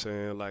know what I'm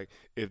saying? Like,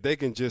 if they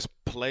can just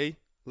play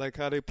like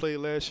how they played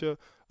last year,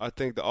 I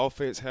think the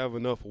offense have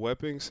enough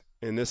weapons,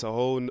 and it's a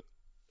whole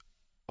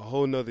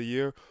nother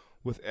year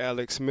with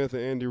Alex Smith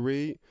and Andy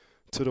Reid,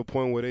 to the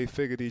point where they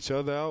figured each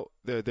other out,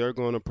 that they're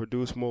going to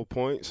produce more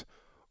points.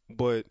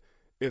 But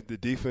if the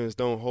defense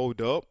don't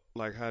hold up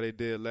like how they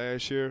did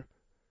last year,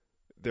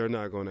 they're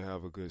not going to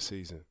have a good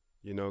season,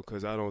 you know,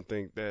 because I don't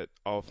think that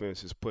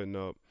offense is putting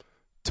up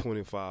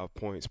 25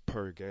 points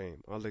per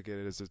game. I look at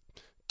it as a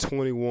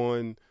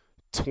 21,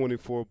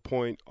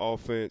 24-point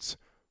offense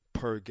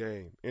per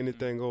game.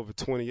 Anything over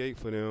 28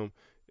 for them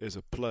is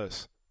a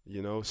plus,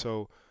 you know.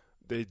 So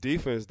their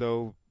defense,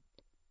 though,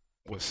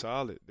 was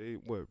solid. They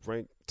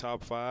ranked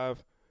top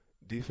 5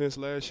 defense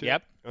last year.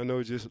 Yep. I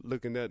know, just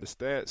looking at the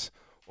stats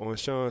on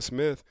Sean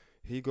Smith,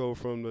 he go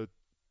from the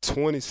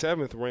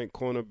 27th ranked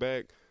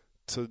cornerback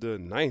to the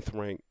 9th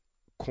ranked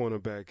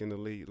cornerback in the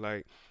league.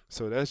 Like,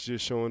 so that's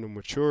just showing the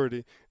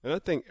maturity. And I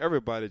think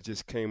everybody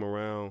just came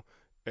around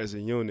as a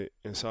unit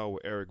and saw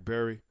what Eric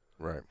Berry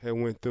had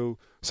went through.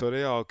 So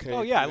they all came.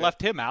 Oh yeah, I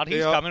left him out.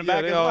 He's coming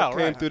back as well. They all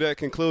came through that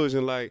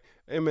conclusion. Like,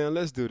 hey man,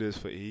 let's do this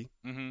for E.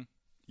 Mm-hmm.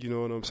 You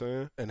know what I'm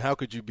saying? And how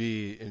could you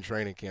be in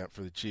training camp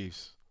for the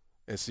Chiefs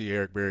and see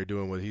Eric Berry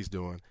doing what he's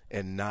doing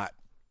and not,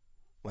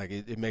 like,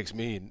 it makes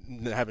me,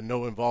 having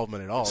no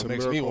involvement at all, it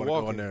makes me want to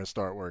go in there and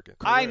start working.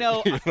 Correct. I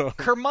know,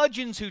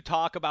 curmudgeons who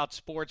talk about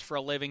sports for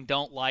a living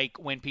don't like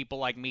when people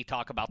like me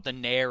talk about the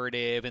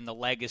narrative and the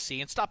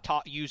legacy, and stop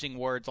using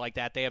words like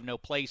that. They have no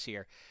place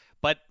here.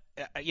 But,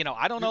 you know,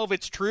 I don't know if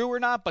it's true or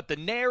not, but the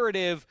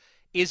narrative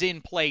is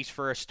in place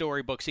for a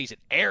storybook season.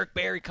 Eric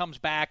Berry comes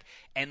back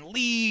and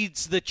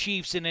leads the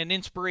Chiefs in an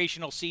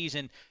inspirational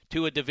season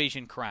to a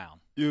division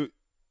crown. You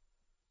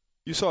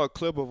saw a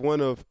clip of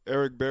one of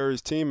Eric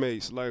Berry's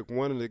teammates, like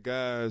one of the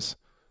guys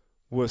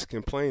was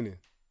complaining,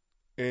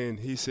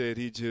 and he said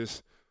he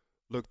just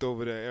looked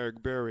over at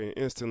Eric Berry and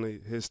instantly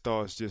his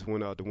thoughts just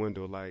went out the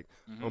window. Like,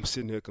 I'm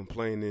sitting here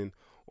complaining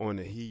on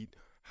the Heat,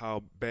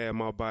 how bad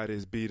my body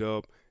is beat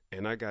up,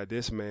 and I got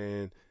this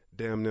man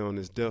damn near on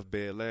his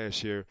deathbed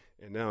last year,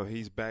 and now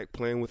he's back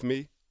playing with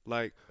me.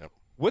 Like,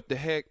 what the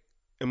heck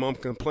am I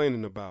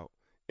complaining about?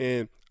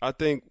 And I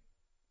think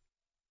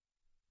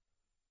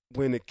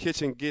when the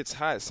kitchen gets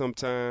hot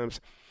sometimes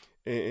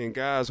and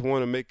guys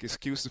want to make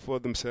excuses for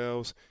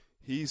themselves,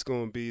 he's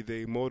going to be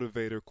the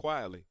motivator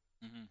quietly.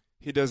 Mm-hmm.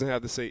 He doesn't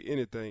have to say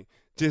anything.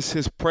 Just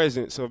his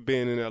presence of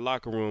being in that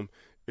locker room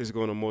is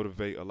going to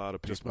motivate a lot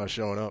of people. Just by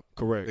showing up.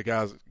 Correct. The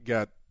guy's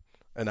got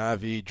an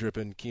IV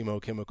dripping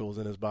chemochemicals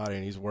in his body,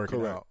 and he's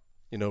working out,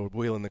 you know,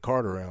 wheeling the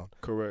cart around.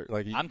 Correct.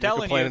 Like, I'm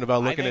telling complaining you,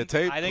 about looking at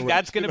tape. I think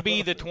that's going to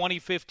be the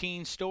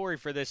 2015 story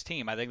for this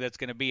team. I think that's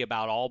going to be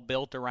about all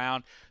built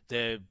around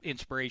the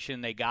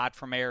inspiration they got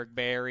from Eric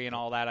Berry and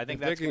all that. I think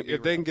that's going to be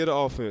if they can get an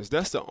offense,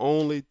 that's the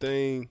only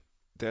thing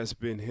that's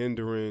been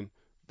hindering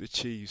the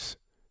Chiefs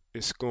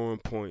is scoring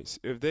points.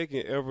 If they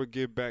can ever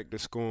get back to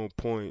scoring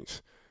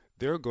points,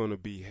 they're going to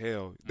be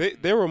hell.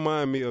 They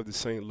remind me of the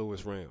St.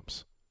 Louis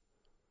Rams.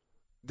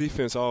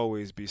 Defense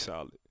always be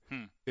solid.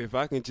 If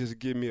I can just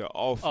give me an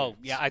offense. Oh,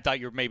 yeah, I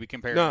thought you were maybe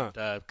comparing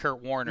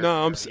Kurt Warner.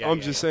 No, I'm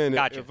just saying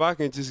gotcha. that if I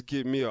can just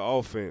get me an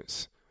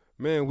offense,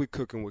 man, we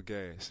cooking with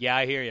gas. Yeah,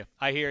 I hear you.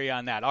 I hear you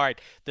on that. All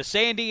right, the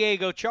San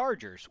Diego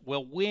Chargers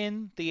will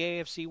win the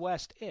AFC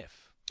West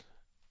if?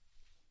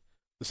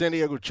 The San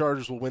Diego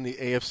Chargers will win the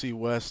AFC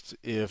West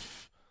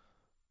if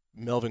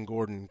Melvin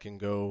Gordon can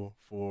go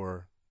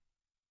for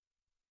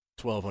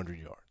 1,200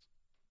 yards.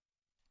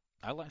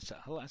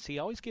 He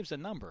always gives a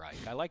number,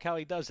 Ike. I like how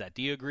he does that.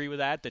 Do you agree with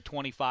that? The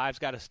 25's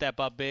got to step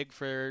up big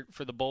for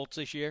the Bolts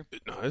this year?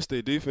 No, it's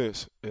their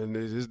defense. And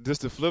it's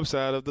just the flip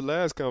side of the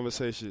last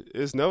conversation.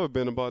 It's never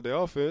been about the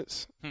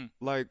offense.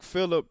 Like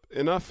Phillip,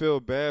 and I feel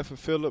bad for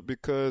Phillip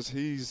because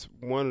he's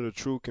one of the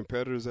true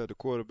competitors at the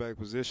quarterback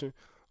position.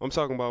 I'm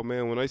talking about,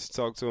 man, when I used to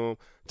talk to him,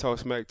 talk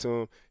smack to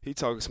him, he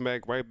talking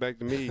smack right back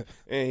to me,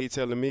 and he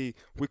telling me,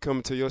 we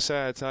coming to your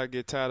side till I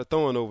get tired of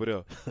throwing over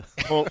there.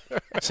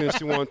 Since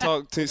you want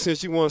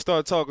to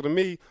start talking to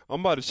me,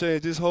 I'm about to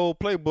change this whole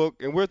playbook,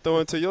 and we're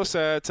throwing to your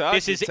side till I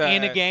get tired. This is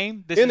in a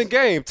game? In a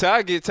game till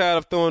I get tired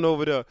of throwing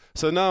over there.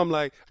 So now I'm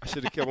like, I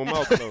should have kept my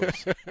mouth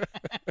closed.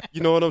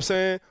 You know what I'm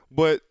saying?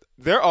 But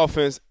their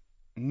offense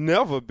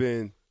never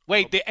been.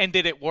 Wait, and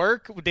did it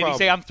work? Did Probably. He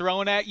say, I'm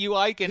throwing at you,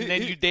 Ike, and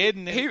then you did?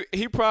 And then...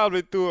 He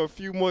probably threw a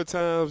few more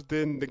times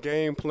than the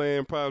game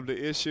plan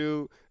probably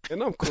issued,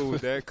 and I'm cool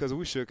with that because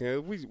we shook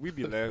hands. We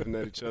be laughing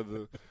at each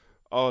other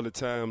all the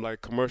time.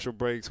 Like commercial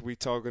breaks, we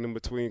talking in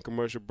between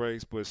commercial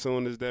breaks, but as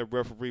soon as that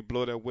referee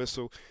blow that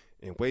whistle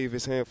and wave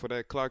his hand for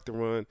that clock to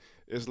run,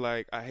 it's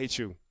like, I hate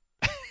you.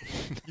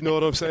 You know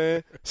what I'm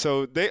saying?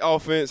 So they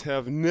offense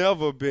have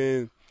never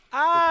been –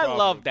 I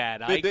love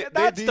that.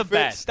 That's the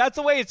best. That's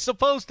the way it's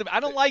supposed to be. I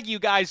don't like you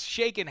guys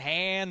shaking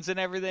hands and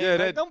everything.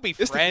 Yeah, don't be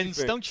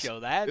friends. Don't show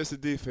that. It's the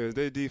defense.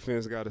 Their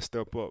defense got to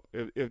step up.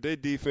 If their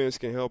defense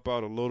can help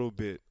out a little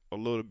bit.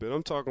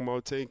 I'm talking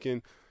about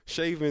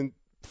shaving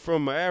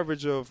from an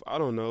average of,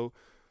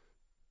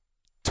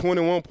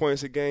 21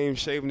 points a game,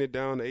 shaving it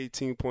down to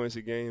 18 points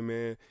a game,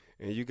 man.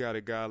 And you got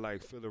a guy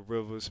like Phillip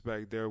Rivers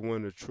back there, one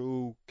of the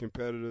true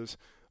competitors.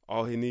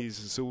 All he needs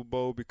is a Super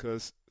Bowl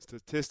because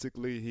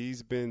statistically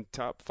he's been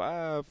top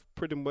 5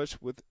 pretty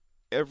much with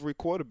every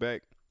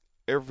quarterback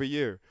every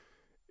year.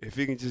 If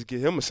he can just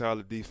get him a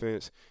solid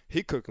defense,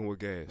 he cooking with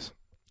gas.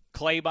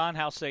 Claybon,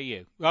 how say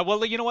you?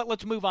 Well, you know what?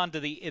 Let's move on to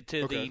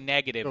the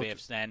negative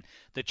ifs then.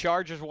 The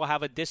Chargers will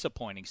have a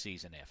disappointing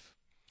season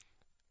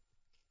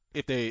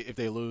if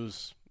they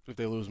lose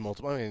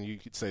multiple. I mean, you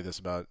could say this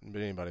about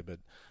anybody, but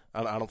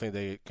I don't think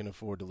they can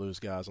afford to lose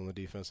guys on the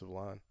defensive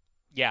line.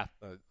 Yeah.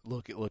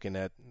 Looking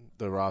at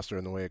the roster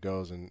and the way it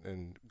goes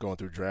and going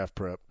through draft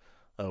prep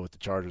with the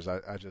Chargers,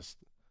 I just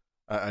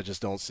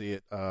don't see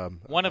it.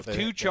 One of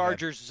two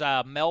Chargers,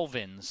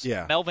 Melvin's.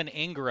 Yeah. Melvin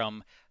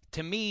Ingram,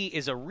 to me,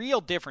 is a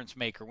real difference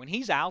maker. When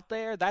he's out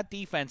there, that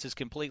defense is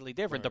completely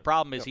different. Right. The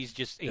problem is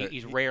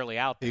he's rarely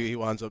out there. He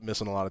winds up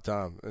missing a lot of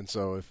time. And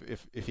so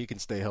if he can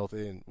stay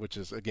healthy, and which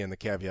is, again, the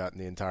caveat in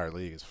the entire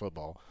league is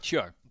football.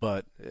 Sure.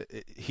 But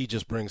he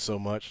just brings so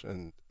much,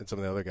 and some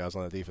of the other guys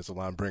on the defensive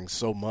line bring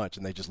so much,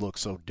 and they just look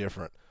so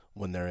different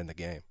when they're in the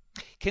game.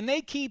 Can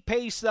they keep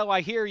pace, though?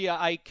 I hear you,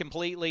 Ike,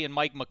 completely, and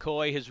Mike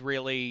McCoy has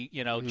really,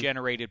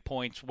 generated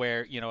points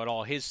where, at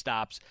all his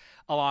stops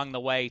along the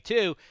way,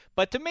 too.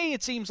 But to me,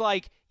 it seems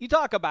like you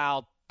talk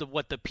about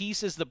what the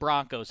pieces the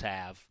Broncos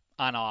have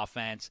on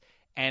offense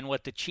and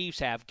what the Chiefs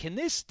have. Can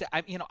this,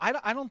 I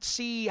don't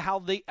see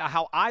how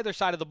either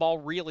side of the ball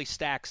really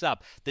stacks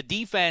up. The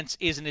defense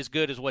isn't as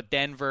good as what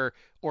Denver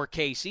or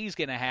KC is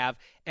going to have,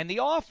 and the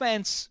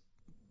offense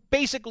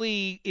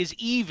basically is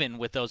even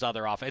with those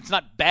other offense. It's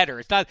not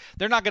better.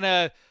 They're not going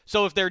to –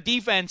 so if their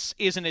defense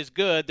isn't as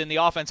good, then the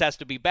offense has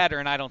to be better,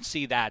 and I don't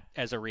see that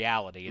as a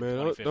reality in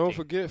 2015. Don't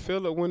forget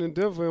Phillip went in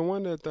Denver and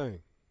won that thing.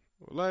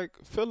 Like,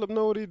 Phillip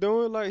know what he's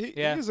doing. Like,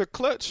 he's a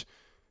clutch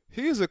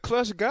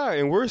guy,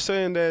 and we're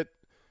saying that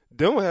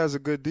Denver has a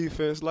good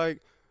defense. Like,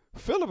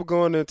 Phillip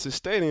going into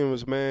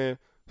stadiums, man,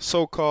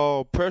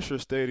 so-called pressure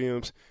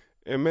stadiums,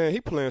 and, man,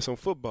 he playing some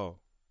football.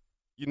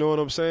 You know what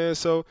I'm saying?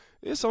 So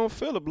it's on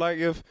Phillip. Like,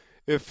 if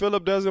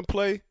Phillip doesn't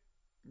play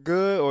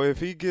good or if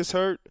he gets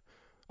hurt,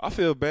 I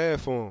feel bad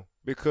for him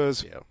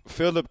because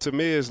Phillip to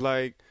me is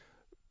like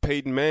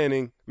Peyton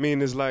Manning,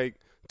 meaning it's like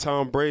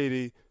Tom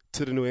Brady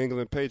to the New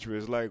England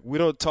Patriots. Like, we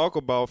don't talk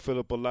about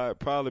Phillip a lot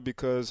probably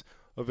because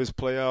of his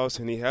playoffs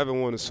and he haven't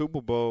won a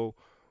Super Bowl.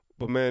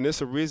 But, man,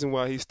 there's a reason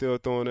why he's still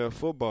throwing that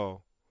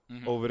football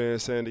over there in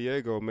San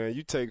Diego, man.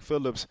 You take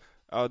Phillips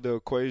out of the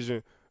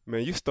equation –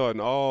 man, you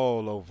starting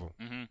all over.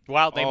 Mm-hmm.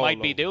 Well, they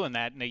might be doing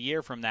that in a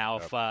year from now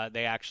if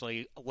they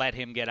actually let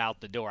him get out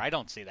the door. I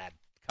don't see that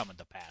coming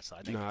to pass.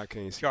 I think I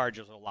can't see.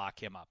 Chargers will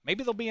lock him up.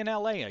 Maybe they'll be in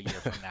L.A. a year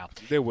from now.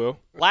 They will.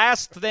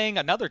 Last thing,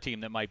 another team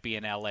that might be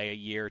in L.A. a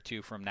year or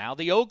two from now,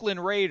 the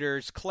Oakland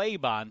Raiders,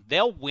 Claybon,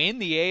 they'll win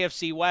the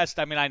AFC West.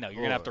 I mean, I know you're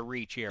going to have to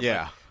reach here.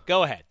 Yeah. But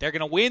go ahead. They're going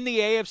to win the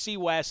AFC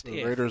West.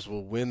 The Raiders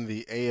will win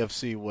the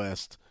AFC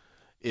West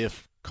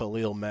if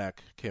Khalil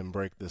Mack can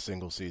break the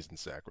single-season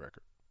sack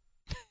record.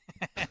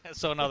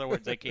 So, in other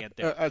words, they can't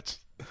do it.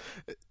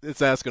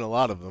 It's asking a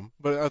lot of them.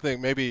 But I think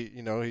maybe,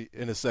 he,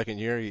 in his second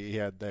year, he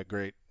had that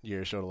great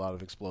year, showed a lot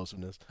of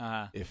explosiveness.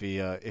 If he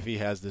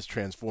has this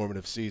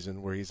transformative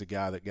season where he's a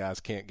guy that guys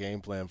can't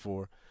game plan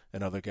for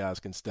and other guys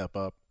can step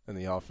up in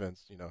the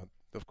offense,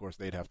 of course,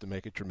 they'd have to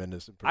make a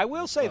tremendous improvement. I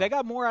will say they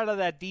got more out of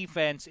that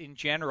defense in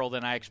general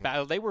than I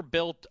expected. They were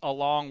built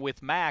along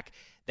with Mack.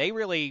 They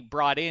really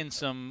brought in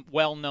some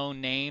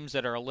well-known names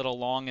that are a little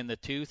long in the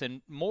tooth,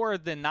 and more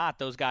than not,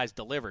 those guys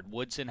delivered.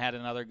 Woodson had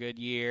another good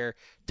year.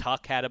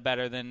 Tuck had a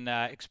better than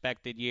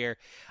expected year.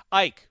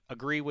 Ike,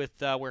 agree with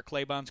where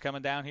Claybon's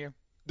coming down here?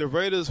 The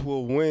Raiders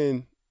will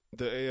win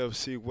the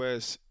AFC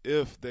West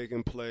if they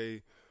can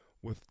play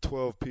with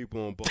 12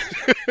 people on both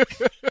sides of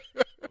the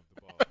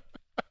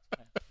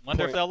ball.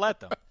 Wonder if they'll let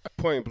them.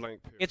 Point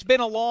blank. Period. It's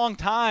been a long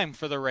time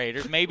for the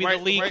Raiders. Maybe the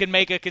league can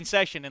make a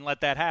concession and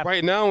let that happen.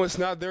 Right now, it's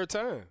not their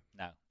time.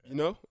 No. You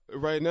know,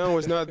 right now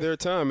it's not their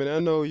time. And I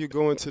know you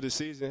go into the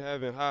season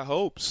having high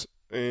hopes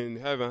and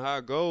having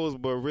high goals,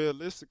 but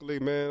realistically,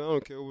 man, I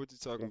don't care what you're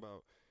talking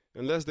about.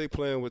 Unless they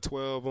playing with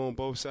 12 on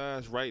both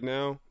sides right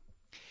now.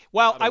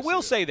 Well, I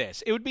will say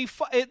this. It would be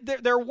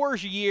there are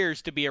worse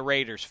years to be a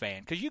Raiders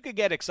fan because you could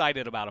get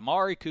excited about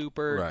Amari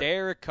Cooper,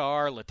 Derek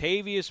Carr,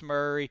 Latavius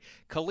Murray,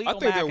 Khalil Mack. I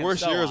think their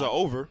worst years are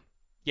over.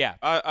 Yeah.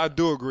 I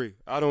do agree.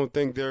 I don't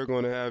think they're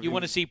going to have – You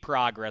want to see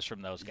progress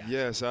from those guys.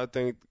 Yes, I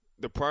think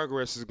the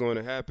progress is going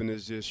to happen.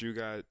 It's just you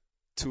got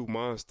two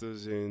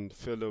monsters in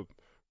Phillip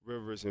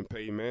Rivers and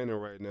Peyton Manning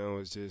right now.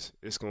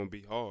 It's going to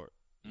be hard.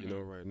 You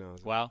know, right now.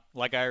 Well,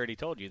 like I already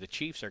told you, the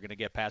Chiefs are going to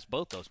get past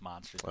both those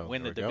monsters and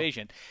win the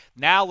division.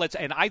 Now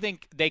and I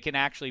think they can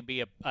actually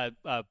be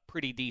a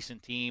pretty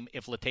decent team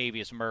if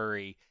Latavius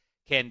Murray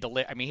can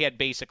deliver. I mean, he had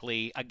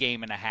basically a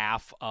game and a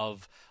half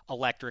of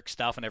electric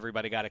stuff, and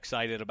everybody got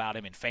excited about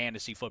him in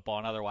fantasy football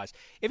and otherwise.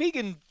 If he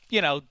can,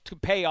 to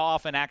pay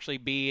off and actually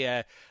be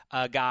a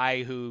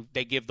guy who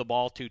they give the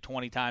ball to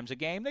 20 times a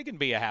game, they can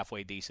be a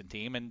halfway decent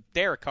team. And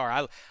Derek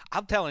Carr,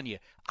 I'm telling you,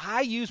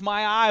 I use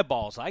my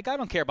eyeballs. I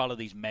don't care about all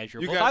these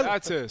measurables. You got eye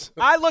test.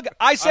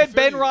 I said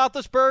Ben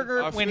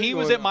Roethlisberger when he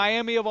was at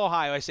Miami of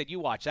Ohio. I said, you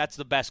watch, that's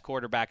the best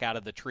quarterback out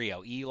of the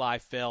trio. Eli,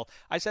 Phil.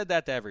 I said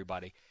that to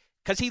everybody.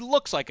 Because he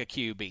looks like a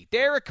QB.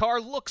 Derek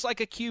Carr looks like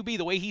a QB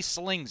the way he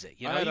slings it.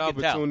 I had an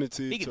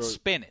opportunity he can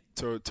spin it.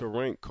 To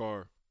rank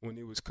Carr when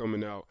he was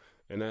coming out,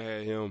 and I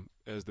had him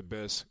as the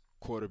best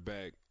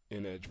quarterback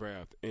in that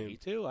draft. And me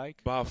too,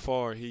 Ike. By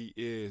far, he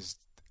is.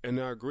 And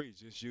I agree,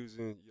 just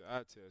using your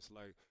eye test.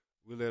 Like,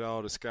 we let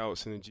all the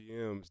scouts and the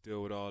GMs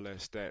deal with all that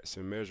stats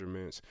and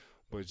measurements.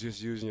 But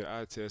just using your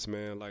eye test,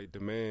 man, like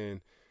the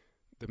man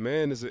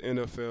is an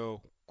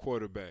NFL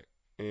quarterback,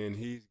 and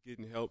he's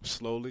getting help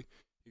slowly.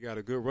 He got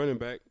a good running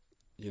back,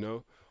 He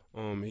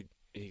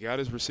got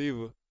his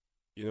receiver,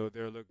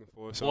 they're looking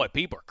for. So boy,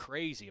 people are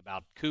crazy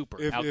about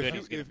Cooper and how good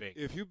he's going to be.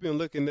 If you've been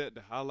looking at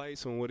the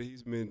highlights on what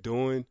he's been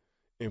doing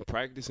in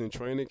practice and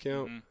training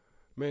camp,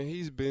 man,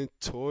 he's been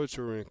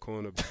torturing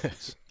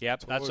cornerbacks.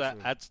 Yep,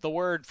 that's the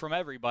word from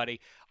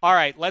everybody. All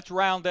right, let's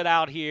round it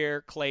out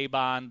here,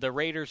 Claybon. The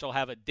Raiders will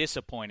have a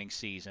disappointing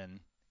season.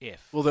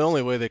 Well, the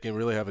only way they can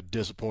really have a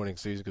disappointing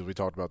season, because we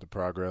talked about the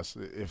progress,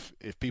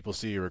 if people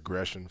see a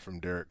regression from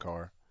Derek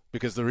Carr.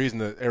 Because the reason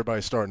that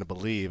everybody's starting to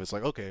believe, it's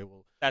like, okay,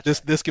 well,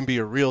 this can be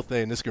a real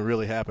thing, this can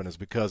really happen, is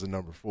because of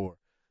number 4.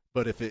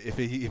 But if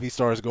he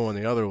starts going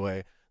the other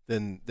way,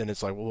 then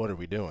it's like, well, what are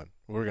we doing?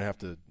 We're going to have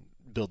to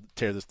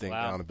tear this thing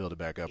down and build it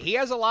back up. He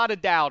has a lot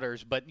of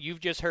doubters, but you've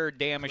just heard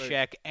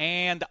Damashek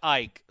and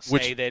Ike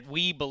say that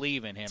we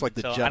believe in him. It's like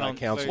the Jedi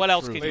Council. What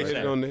else can you hit say?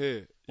 it on the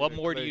head. What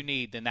more do you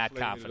need than that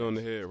confidence? Hit it on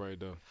the head right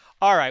there.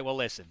 All right, well,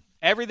 listen.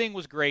 Everything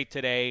was great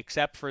today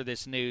except for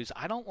this news.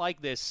 I don't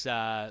like this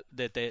that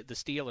the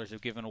Steelers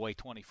have given away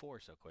 24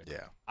 so quickly.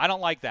 Yeah. I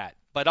don't like that.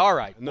 But all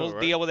right, we'll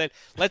deal with it.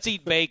 Let's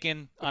eat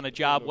bacon on a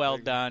job well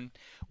done.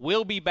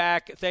 We'll be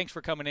back. Thanks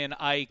for coming in,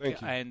 Ike.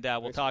 And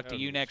we'll talk to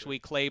you next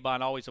week. Claybon,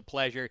 always a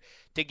pleasure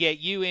to get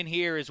you in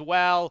here as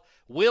well.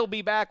 We'll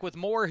be back with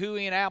more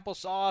Huey and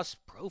Applesauce.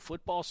 Pro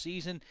football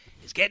season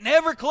is getting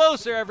ever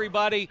closer,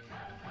 everybody.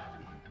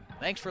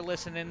 Thanks for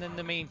listening in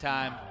the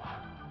meantime.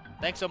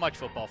 Thanks so much,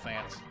 football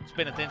fans. It's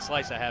been a thin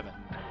slice of heaven.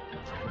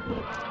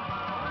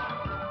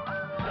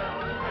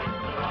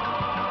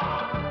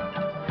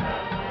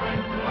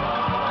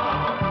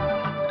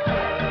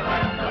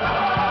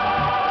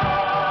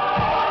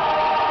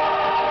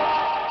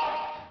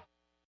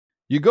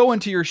 You go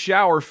into your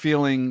shower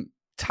feeling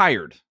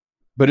tired,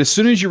 but as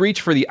soon as you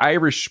reach for the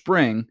Irish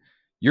Spring,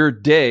 your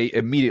day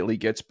immediately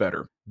gets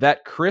better.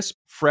 That crisp,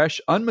 fresh,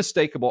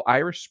 unmistakable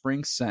Irish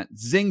Spring scent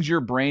zings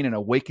your brain and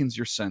awakens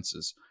your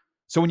senses.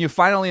 So when you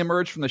finally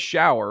emerge from the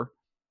shower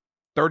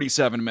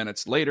 37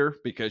 minutes later,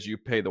 because you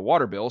pay the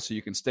water bill so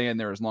you can stay in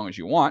there as long as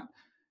you want,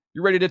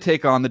 you're ready to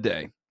take on the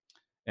day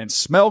and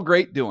smell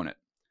great doing it.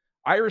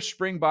 Irish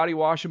Spring Body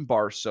Wash and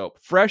Bar Soap.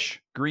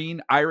 Fresh,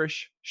 green,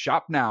 Irish.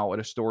 Shop now at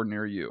a store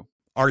near you.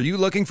 Are you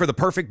looking for the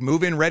perfect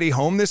move-in ready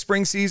home this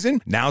spring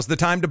season? Now's the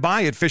time to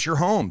buy at Fisher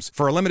Homes.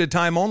 For a limited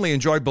time only,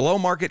 enjoy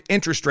below-market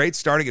interest rates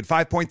starting at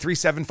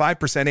 5.375%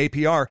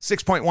 APR,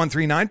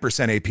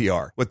 6.139%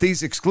 APR. With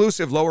these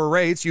exclusive lower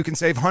rates, you can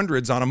save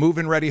hundreds on a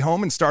move-in ready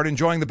home and start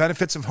enjoying the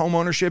benefits of home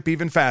ownership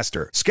even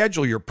faster.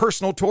 Schedule your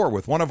personal tour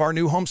with one of our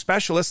new home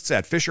specialists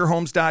at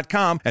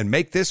FisherHomes.com and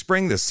make this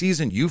spring the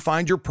season you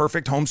find your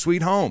perfect home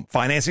sweet home.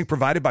 Financing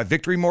provided by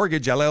Victory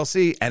Mortgage,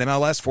 LLC,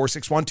 NMLS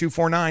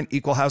 461249,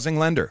 Equal Housing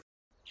Lender.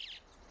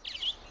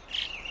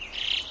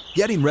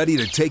 Getting ready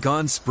to take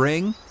on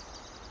spring?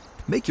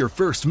 Make your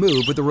first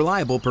move with the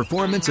reliable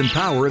performance and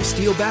power of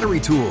Steel battery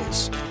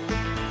tools.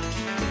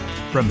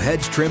 From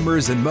hedge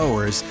trimmers and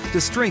mowers to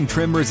string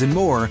trimmers and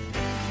more,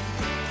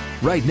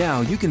 right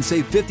now you can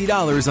save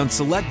 $50 on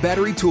select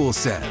battery tool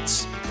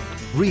sets.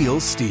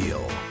 Real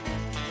Steel.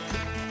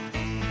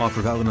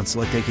 Offer valid on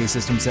select AK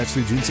system sets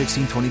through June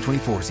 16,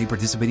 2024. See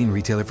participating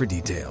retailer for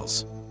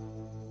details.